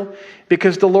Israel,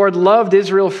 because the Lord loved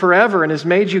Israel forever and has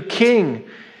made you king,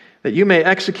 that you may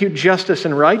execute justice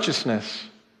and righteousness.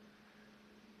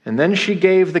 And then she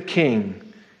gave the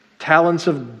king talents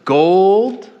of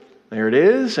gold, there it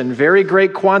is, and very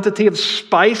great quantity of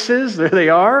spices, there they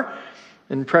are,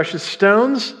 and precious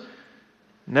stones.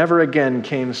 Never again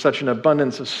came such an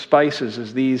abundance of spices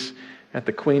as these that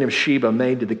the queen of Sheba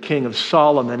made to the king of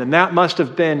Solomon. And that must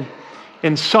have been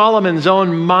in Solomon's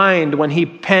own mind when he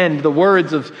penned the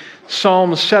words of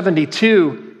Psalm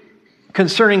 72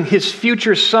 concerning his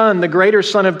future son, the greater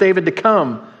son of David to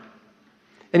come.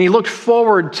 And he looked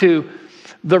forward to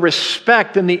the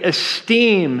respect and the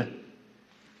esteem,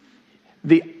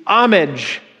 the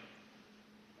homage,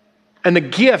 and the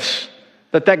gifts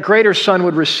that greater son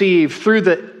would receive through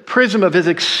the prism of his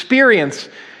experience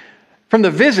from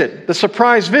the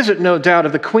surprise visit, no doubt,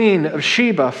 of the queen of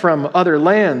Sheba from other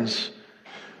lands.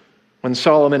 When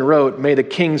Solomon wrote, may the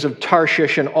kings of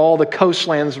Tarshish and all the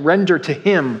coastlands render to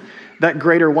him, that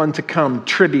greater one to come,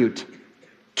 tribute.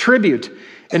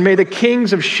 And may the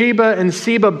kings of Sheba and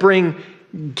Seba bring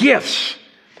gifts.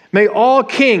 May all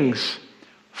kings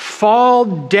fall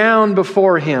down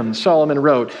before him, Solomon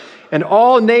wrote, and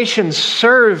all nations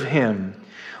serve him.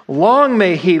 Long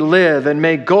may he live, and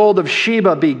may gold of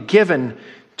Sheba be given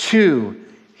to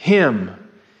him.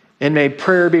 And may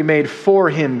prayer be made for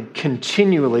him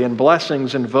continually, and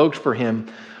blessings invoked for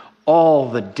him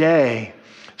all the day.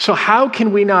 So how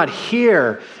can we not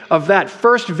hear of that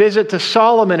first visit to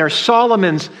Solomon, or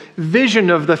Solomon's vision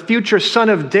of the future son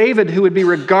of David who would be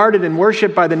regarded and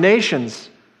worshiped by the nations?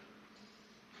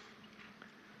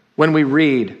 When we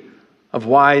read of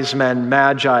wise men,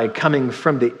 magi, coming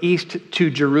from the east to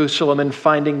Jerusalem and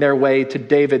finding their way to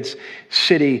David's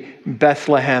city,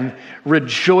 Bethlehem,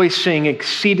 rejoicing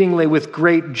exceedingly with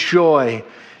great joy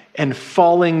and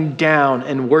falling down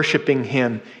and worshiping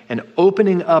him and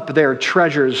opening up their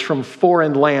treasures from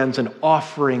foreign lands and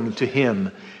offering to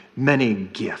him many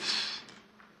gifts.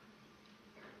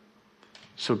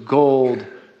 So gold,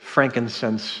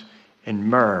 frankincense, and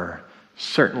myrrh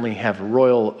certainly have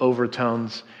royal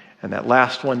overtones, and that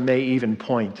last one may even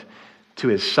point to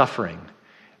his suffering.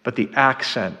 But the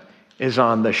accent is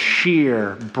on the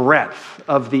sheer breadth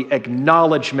of the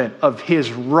acknowledgement of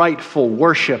his rightful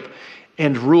worship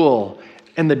and rule,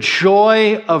 and the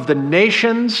joy of the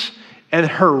nations and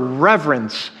her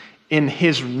reverence in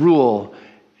his rule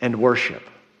and worship.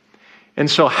 And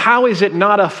so how is it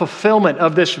not a fulfillment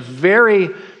of this very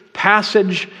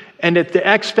passage and at the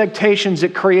expectations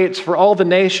it creates for all the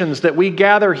nations that we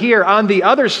gather here on the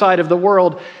other side of the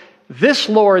world this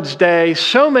Lord's Day,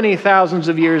 so many thousands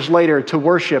of years later, to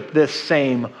worship this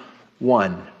same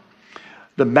one?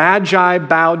 The Magi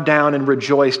bowed down and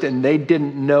rejoiced, and they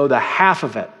didn't know the half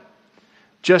of it.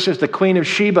 Just as the Queen of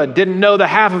Sheba didn't know the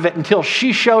half of it until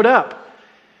she showed up.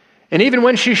 And even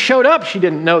when she showed up, she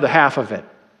didn't know the half of it.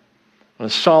 When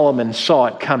Solomon saw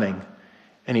it coming,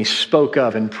 and he spoke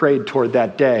of and prayed toward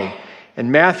that day.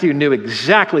 And Matthew knew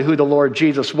exactly who the Lord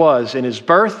Jesus was in his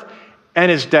birth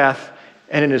and his death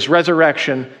and in his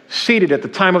resurrection, seated at the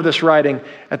time of this writing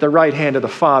at the right hand of the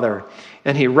Father.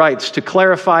 And he writes to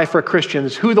clarify for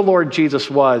Christians who the Lord Jesus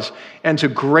was and to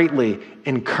greatly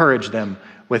encourage them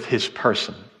with his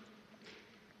person.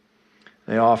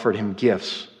 They offered him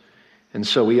gifts, and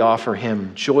so we offer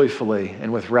him joyfully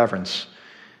and with reverence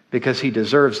because he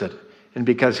deserves it and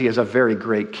because he is a very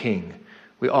great king.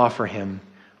 We offer him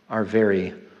our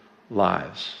very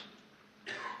lives.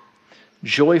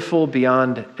 Joyful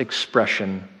beyond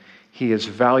expression, he is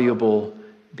valuable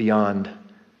beyond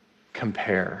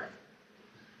compare.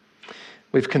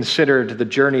 We've considered the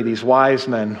journey these wise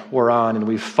men were on, and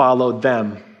we've followed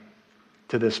them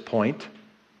to this point.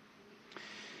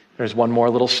 There's one more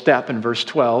little step in verse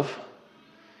 12.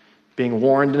 Being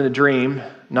warned in a dream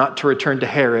not to return to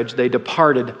Herod, they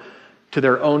departed to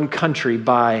their own country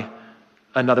by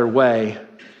another way.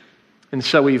 And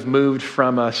so we've moved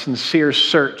from a sincere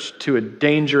search to a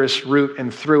dangerous route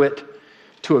and through it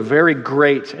to a very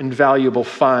great and valuable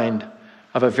find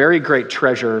of a very great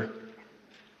treasure,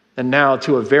 and now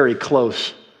to a very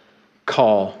close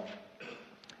call.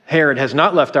 Herod has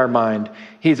not left our mind.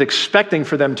 He's expecting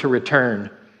for them to return.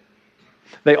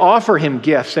 They offer him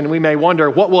gifts, and we may wonder,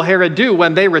 what will Herod do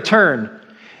when they return?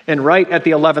 And right at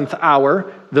the 11th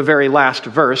hour, the very last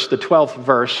verse, the 12th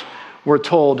verse, we're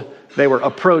told they were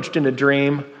approached in a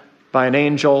dream by an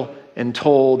angel and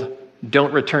told,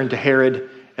 don't return to Herod.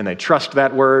 And they trust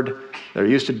that word. They're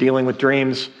used to dealing with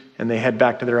dreams, and they head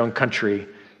back to their own country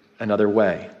another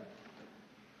way.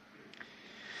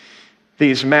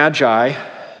 These magi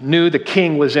knew the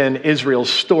king was in Israel's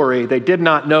story. They did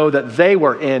not know that they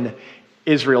were in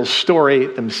Israel's story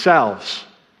themselves.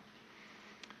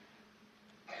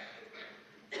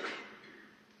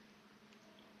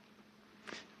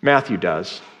 Matthew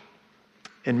does.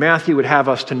 And Matthew would have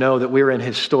us to know that we're in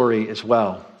his story as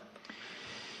well.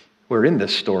 We're in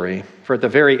this story. For at the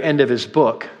very end of his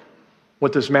book,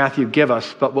 what does Matthew give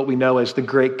us but what we know as the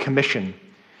Great Commission,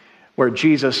 where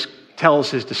Jesus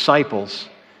tells his disciples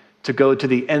to go to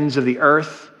the ends of the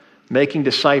earth, making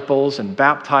disciples and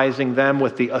baptizing them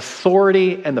with the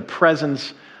authority and the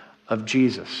presence of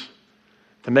Jesus,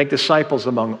 to make disciples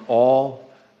among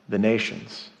all the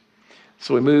nations.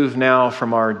 So we move now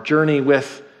from our journey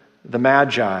with the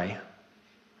Magi,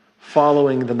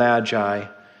 following the Magi,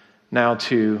 now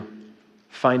to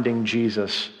finding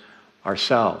Jesus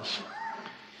ourselves.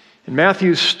 In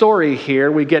Matthew's story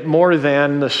here, we get more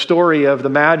than the story of the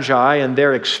Magi and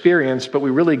their experience, but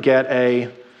we really get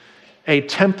a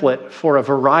template for a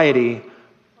variety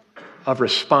of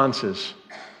responses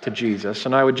to Jesus.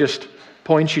 And I would just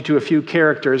point you to a few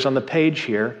characters on the page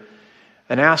here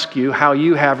and ask you how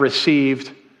you have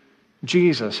received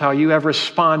Jesus, how you have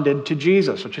responded to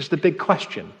Jesus, which is the big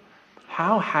question.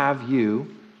 How have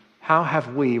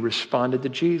we responded to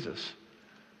Jesus?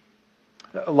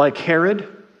 Like Herod,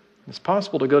 it's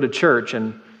possible to go to church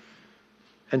and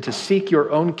to seek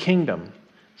your own kingdom,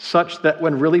 such that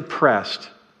when really pressed,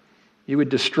 you would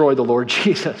destroy the Lord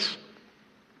Jesus.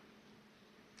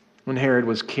 When Herod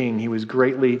was king, he was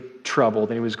greatly troubled,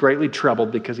 and he was greatly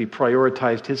troubled because he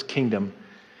prioritized his kingdom.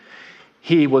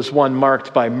 He was one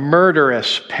marked by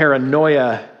murderous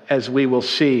paranoia, as we will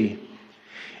see.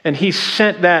 And he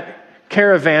sent that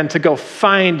caravan to go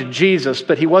find Jesus,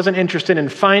 but he wasn't interested in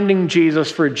finding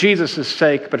Jesus for Jesus'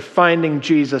 sake, but finding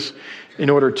Jesus in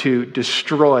order to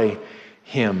destroy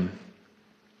him.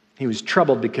 He was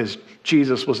troubled because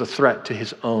Jesus was a threat to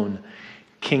his own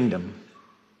kingdom.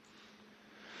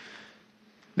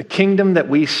 The kingdom that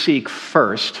we seek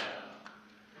first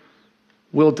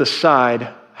will decide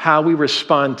how we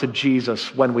respond to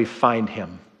Jesus when we find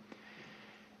him.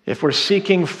 If we're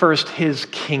seeking first his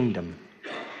kingdom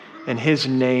and his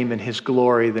name and his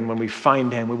glory, then when we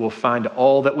find him, we will find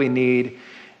all that we need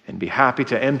and be happy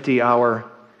to empty our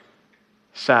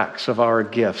sacks of our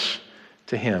gifts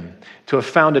to him, to have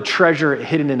found a treasure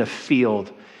hidden in a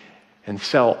field and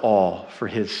sell all for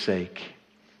his sake.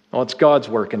 Well, it's God's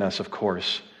work in us, of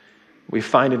course. We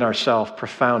find in ourselves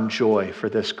profound joy for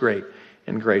this great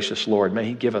and gracious Lord. May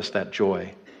he give us that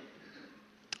joy.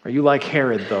 Are you like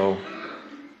Herod, though?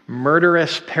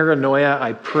 Murderous paranoia?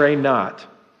 I pray not.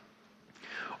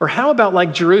 Or how about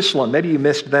like Jerusalem? Maybe you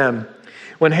missed them.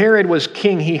 When Herod was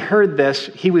king, he heard this.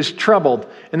 He was troubled.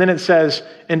 And then it says,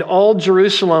 and all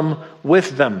Jerusalem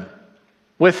with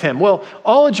him. Well,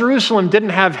 all of Jerusalem didn't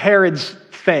have Herod's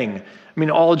thing. I mean,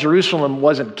 all of Jerusalem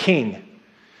wasn't king.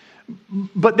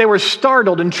 But they were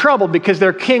startled and troubled because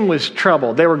their king was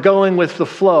troubled. They were going with the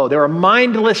flow. They were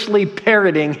mindlessly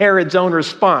parroting Herod's own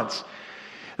response.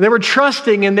 They were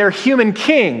trusting in their human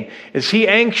king. Is he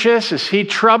anxious? Is he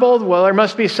troubled? Well, there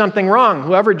must be something wrong.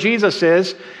 Whoever Jesus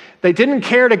is, they didn't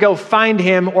care to go find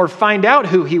him or find out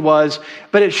who he was,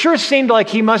 but it sure seemed like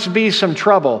he must be some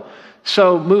trouble.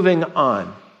 So moving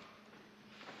on.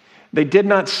 They did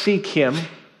not seek him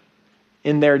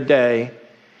in their day,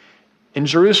 and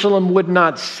Jerusalem would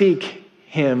not seek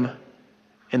him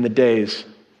in the days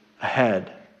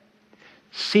ahead.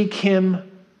 Seek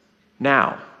him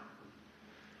now.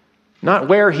 Not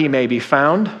where he may be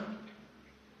found.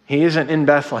 He isn't in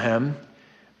Bethlehem.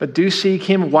 But do seek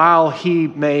him while he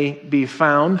may be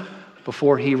found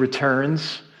before he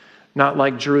returns. Not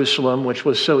like Jerusalem, which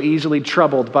was so easily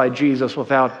troubled by Jesus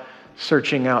without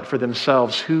searching out for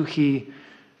themselves who he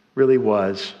really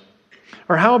was.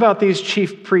 Or how about these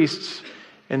chief priests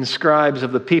and scribes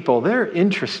of the people? They're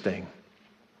interesting.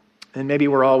 And maybe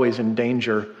we're always in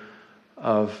danger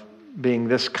of being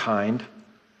this kind.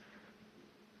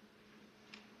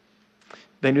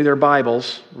 They knew their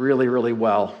Bibles really, really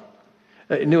well.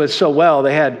 They knew it so well,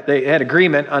 they had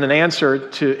agreement on an answer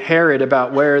to Herod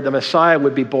about where the Messiah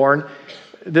would be born.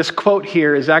 This quote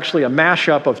here is actually a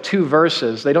mashup of two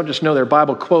verses. They don't just know their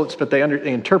Bible quotes, but they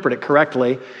interpret it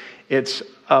correctly. It's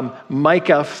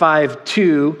Micah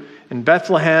 5:2, in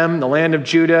Bethlehem, the land of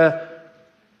Judah,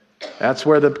 that's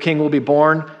where the king will be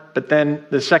born. But then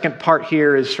the second part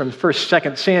here is from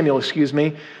 2 Samuel,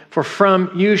 for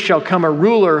from you shall come a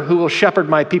ruler who will shepherd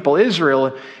my people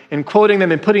Israel. And quoting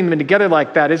them and putting them together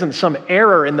like that isn't some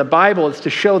error in the Bible. It's to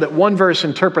show that one verse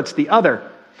interprets the other.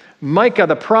 Micah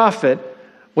the prophet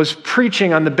was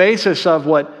preaching on the basis of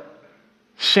what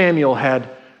Samuel had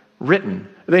written.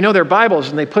 They know their Bibles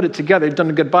and they put it together. They've done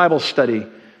a good Bible study.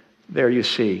 There you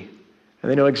see.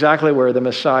 And they know exactly where the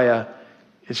Messiah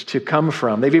is to come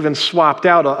from. They've even swapped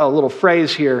out a little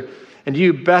phrase here. And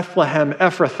you, Bethlehem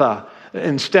Ephrathah.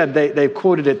 Instead, they've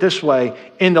quoted it this way,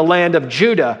 in the land of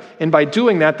Judah. And by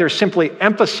doing that, they're simply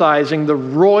emphasizing the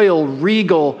royal,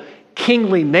 regal,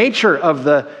 kingly nature of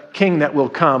the king that will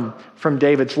come from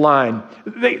David's line.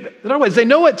 In other words, they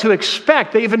know what to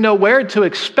expect. They even know where to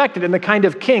expect it, and the kind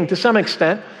of king, to some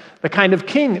extent, the kind of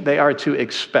king they are to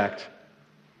expect.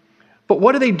 But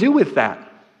what do they do with that?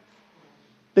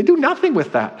 They do nothing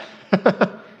with that.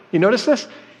 You notice this?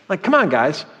 Like, come on,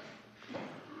 guys.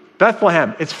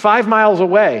 Bethlehem, it's 5 miles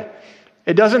away.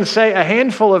 It doesn't say a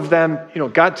handful of them,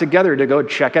 got together to go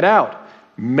check it out.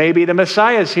 Maybe the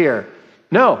Messiah's here.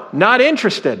 No, not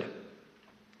interested.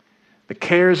 The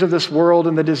cares of this world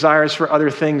and the desires for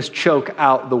other things choke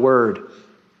out the word.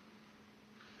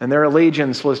 And their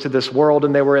allegiance was to this world,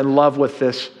 and they were in love with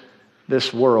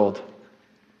this world.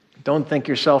 Don't think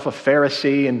yourself a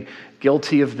Pharisee and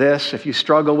guilty of this. If you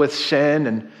struggle with sin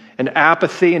and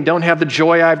apathy and don't have the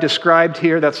joy I've described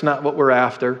here, that's not what we're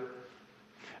after.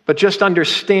 But just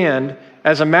understand,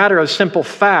 as a matter of simple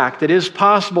fact, it is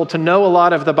possible to know a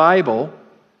lot of the Bible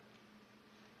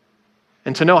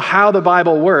and to know how the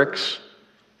Bible works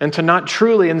and to not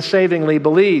truly and savingly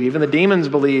believe. Even the demons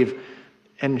believe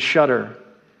and shudder.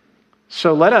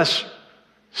 So let us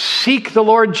seek the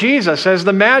Lord Jesus as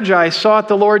the Magi sought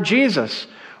the Lord Jesus,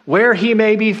 where he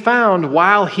may be found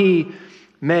while he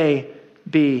may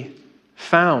be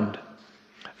found.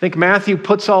 I think Matthew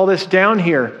puts all this down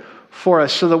here for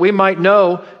us so that we might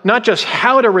know not just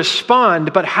how to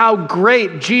respond, but how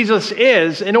great Jesus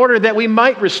is in order that we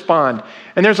might respond.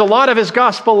 And there's a lot of his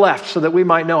gospel left so that we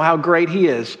might know how great he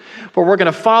is. For we're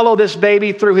going to follow this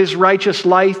baby through his righteous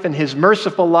life and his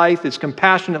merciful life, his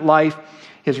compassionate life,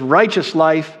 his righteous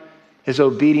life, his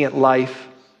obedient life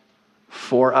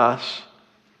for us,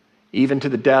 even to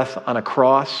the death on a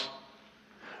cross.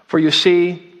 For you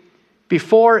see,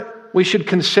 before we should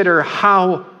consider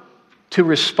how to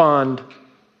respond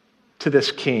to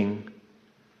this king,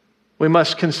 we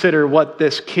must consider what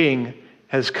this king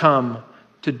has come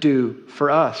to do for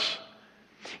us.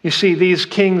 You see, these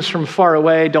kings from far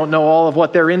away don't know all of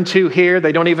what they're into here.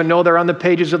 They don't even know they're on the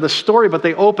pages of the story, but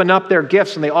they open up their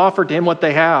gifts and they offer to him what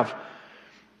they have.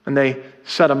 And they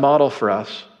set a model for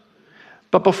us.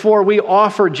 But before we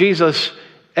offer Jesus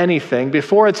anything,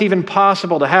 before it's even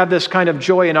possible to have this kind of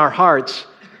joy in our hearts,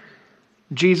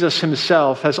 Jesus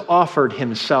himself has offered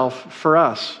himself for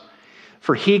us.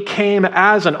 For he came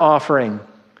as an offering.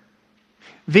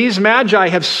 These magi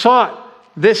have sought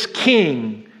this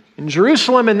king in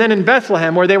Jerusalem and then in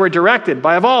Bethlehem, where they were directed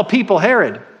by, of all people,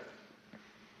 Herod.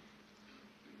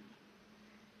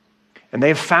 And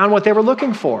they've found what they were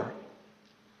looking for.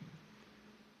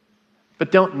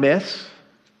 But don't miss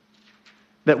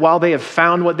that while they have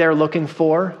found what they're looking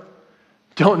for,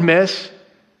 don't miss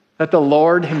that the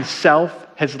Lord himself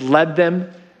has led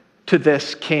them to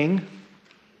this king.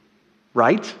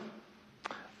 Right?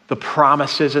 The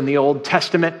promises in the Old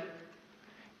Testament,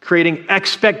 creating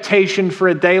expectation for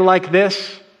a day like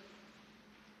this.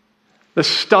 The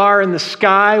star in the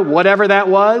sky, whatever that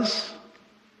was,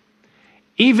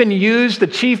 even used the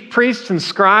chief priests and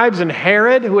scribes and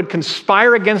Herod, who would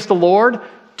conspire against the Lord,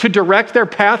 to direct their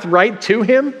path right to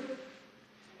him.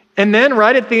 And then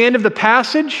right at the end of the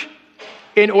passage,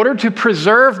 in order to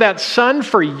preserve that son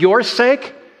for your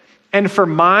sake and for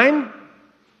mine,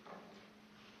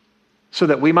 so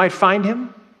that we might find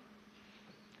him,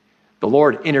 the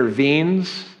Lord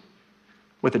intervenes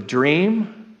with a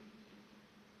dream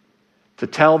to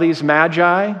tell these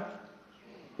magi,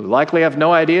 who likely have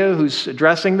no idea who's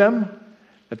addressing them,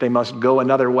 that they must go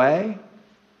another way.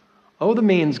 Oh, the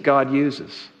means God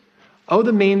uses. Oh,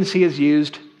 the means he has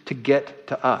used to get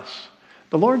to us.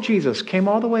 The Lord Jesus came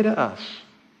all the way to us.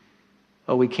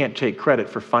 Oh, we can't take credit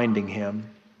for finding him.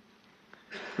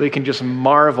 We can just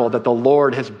marvel that the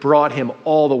Lord has brought him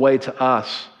all the way to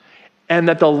us, and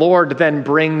that the Lord then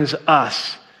brings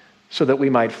us so that we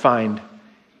might find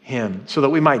him, so that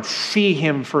we might see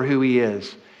him for who he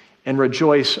is and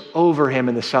rejoice over him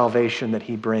in the salvation that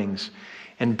he brings,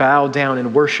 and bow down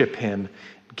and worship him,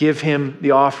 give him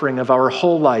the offering of our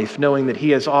whole life, knowing that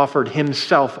he has offered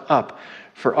himself up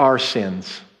for our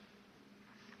sins.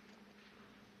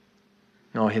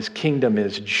 No, his kingdom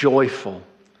is joyful.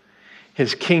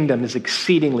 His kingdom is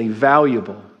exceedingly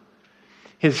valuable.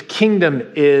 His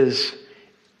kingdom is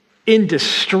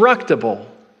indestructible.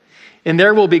 And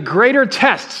there will be greater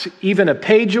tests, even a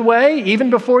page away, even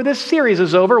before this series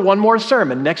is over, one more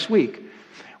sermon next week,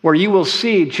 where you will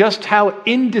see just how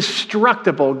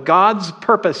indestructible God's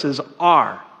purposes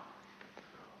are.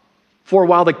 For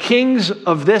while the kings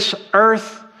of this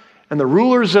earth and the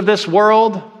rulers of this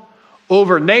world,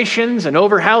 over nations and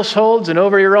over households and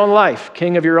over your own life,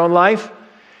 king of your own life,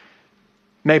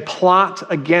 may plot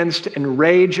against and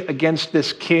rage against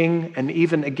this king and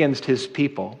even against his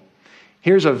people.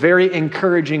 Here's a very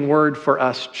encouraging word for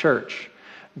us, church.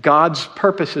 God's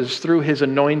purposes through his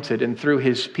anointed and through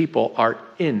his people are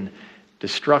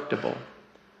indestructible.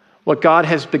 What God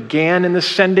has began in the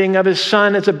sending of his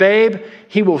son as a babe,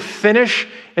 he will finish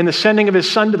in the sending of his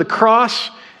son to the cross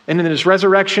and in his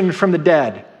resurrection from the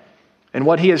dead. And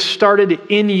what he has started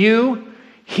in you,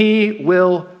 he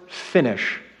will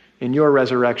finish in your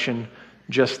resurrection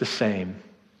just the same.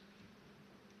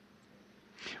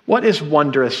 What is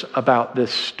wondrous about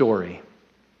this story?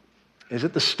 Is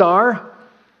it the star?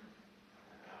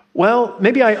 Well,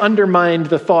 maybe I undermined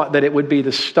the thought that it would be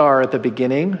the star at the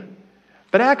beginning.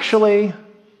 But actually,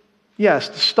 yes,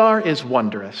 the star is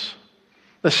wondrous.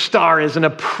 The star is an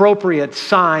appropriate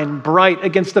sign, bright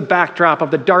against the backdrop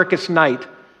of the darkest night.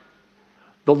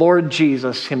 The Lord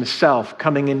Jesus himself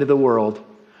coming into the world,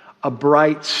 a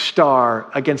bright star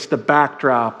against the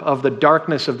backdrop of the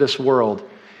darkness of this world,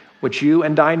 which you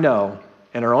and I know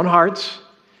in our own hearts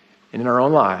and in our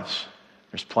own lives.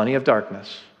 There's plenty of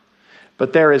darkness.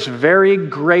 But there is very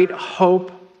great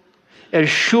hope. As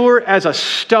sure as a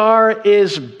star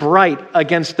is bright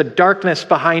against the darkness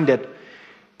behind it,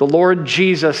 the Lord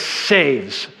Jesus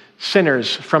saves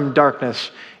sinners from darkness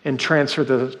and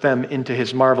transfers them into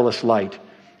his marvelous light.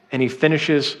 And he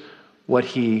finishes what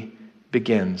he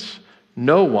begins.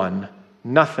 No one,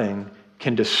 nothing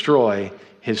can destroy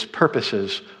his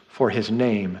purposes for his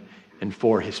name and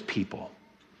for his people.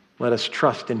 Let us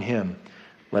trust in him.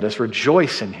 Let us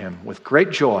rejoice in him with great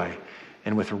joy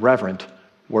and with reverent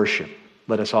worship.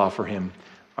 Let us offer him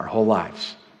our whole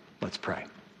lives. Let's pray.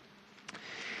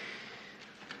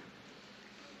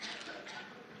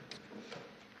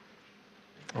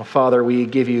 Oh, Father, we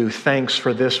give you thanks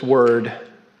for this word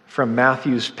from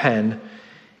Matthew's pen,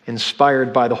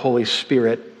 inspired by the Holy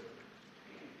Spirit,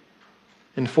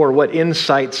 and for what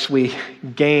insights we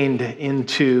gained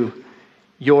into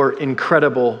your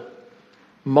incredible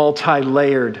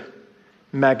multi-layered,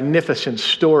 magnificent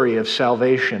story of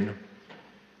salvation.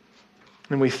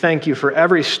 And we thank you for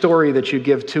every story that you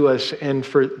give to us and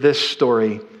for this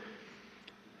story.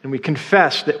 And we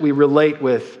confess that we relate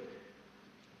with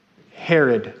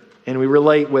Herod, and we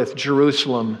relate with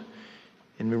Jerusalem,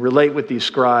 and we relate with these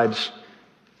scribes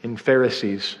and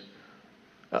Pharisees.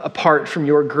 Apart from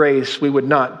your grace, we would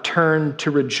not turn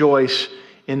to rejoice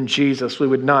in Jesus. We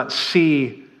would not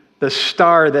see the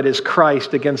star that is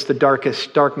Christ against the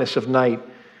darkness of night,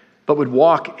 but would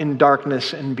walk in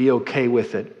darkness and be okay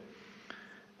with it.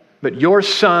 But your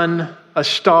Son, a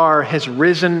star, has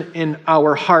risen in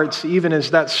our hearts, even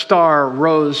as that star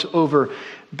rose over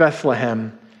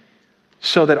Bethlehem,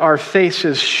 so that our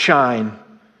faces shine,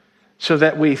 so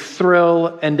that we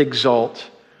thrill and exult.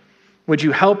 Would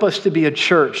you help us to be a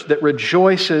church that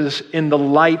rejoices in the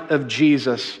light of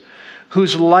Jesus,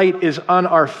 whose light is on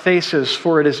our faces,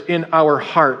 for it is in our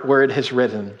heart where it has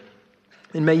risen.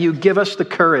 And may you give us the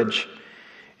courage,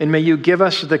 and may you give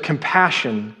us the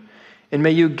compassion, and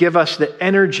may you give us the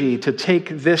energy to take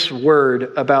this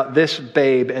word about this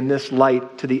babe and this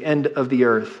light to the end of the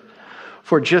earth.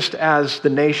 For just as the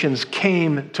nations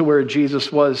came to where Jesus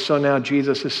was, so now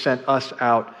Jesus has sent us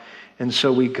out, and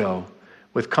so we go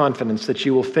with confidence that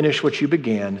you will finish what you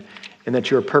began and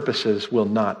that your purposes will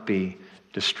not be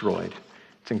destroyed.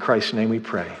 It's in Christ's name we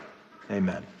pray.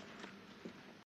 Amen.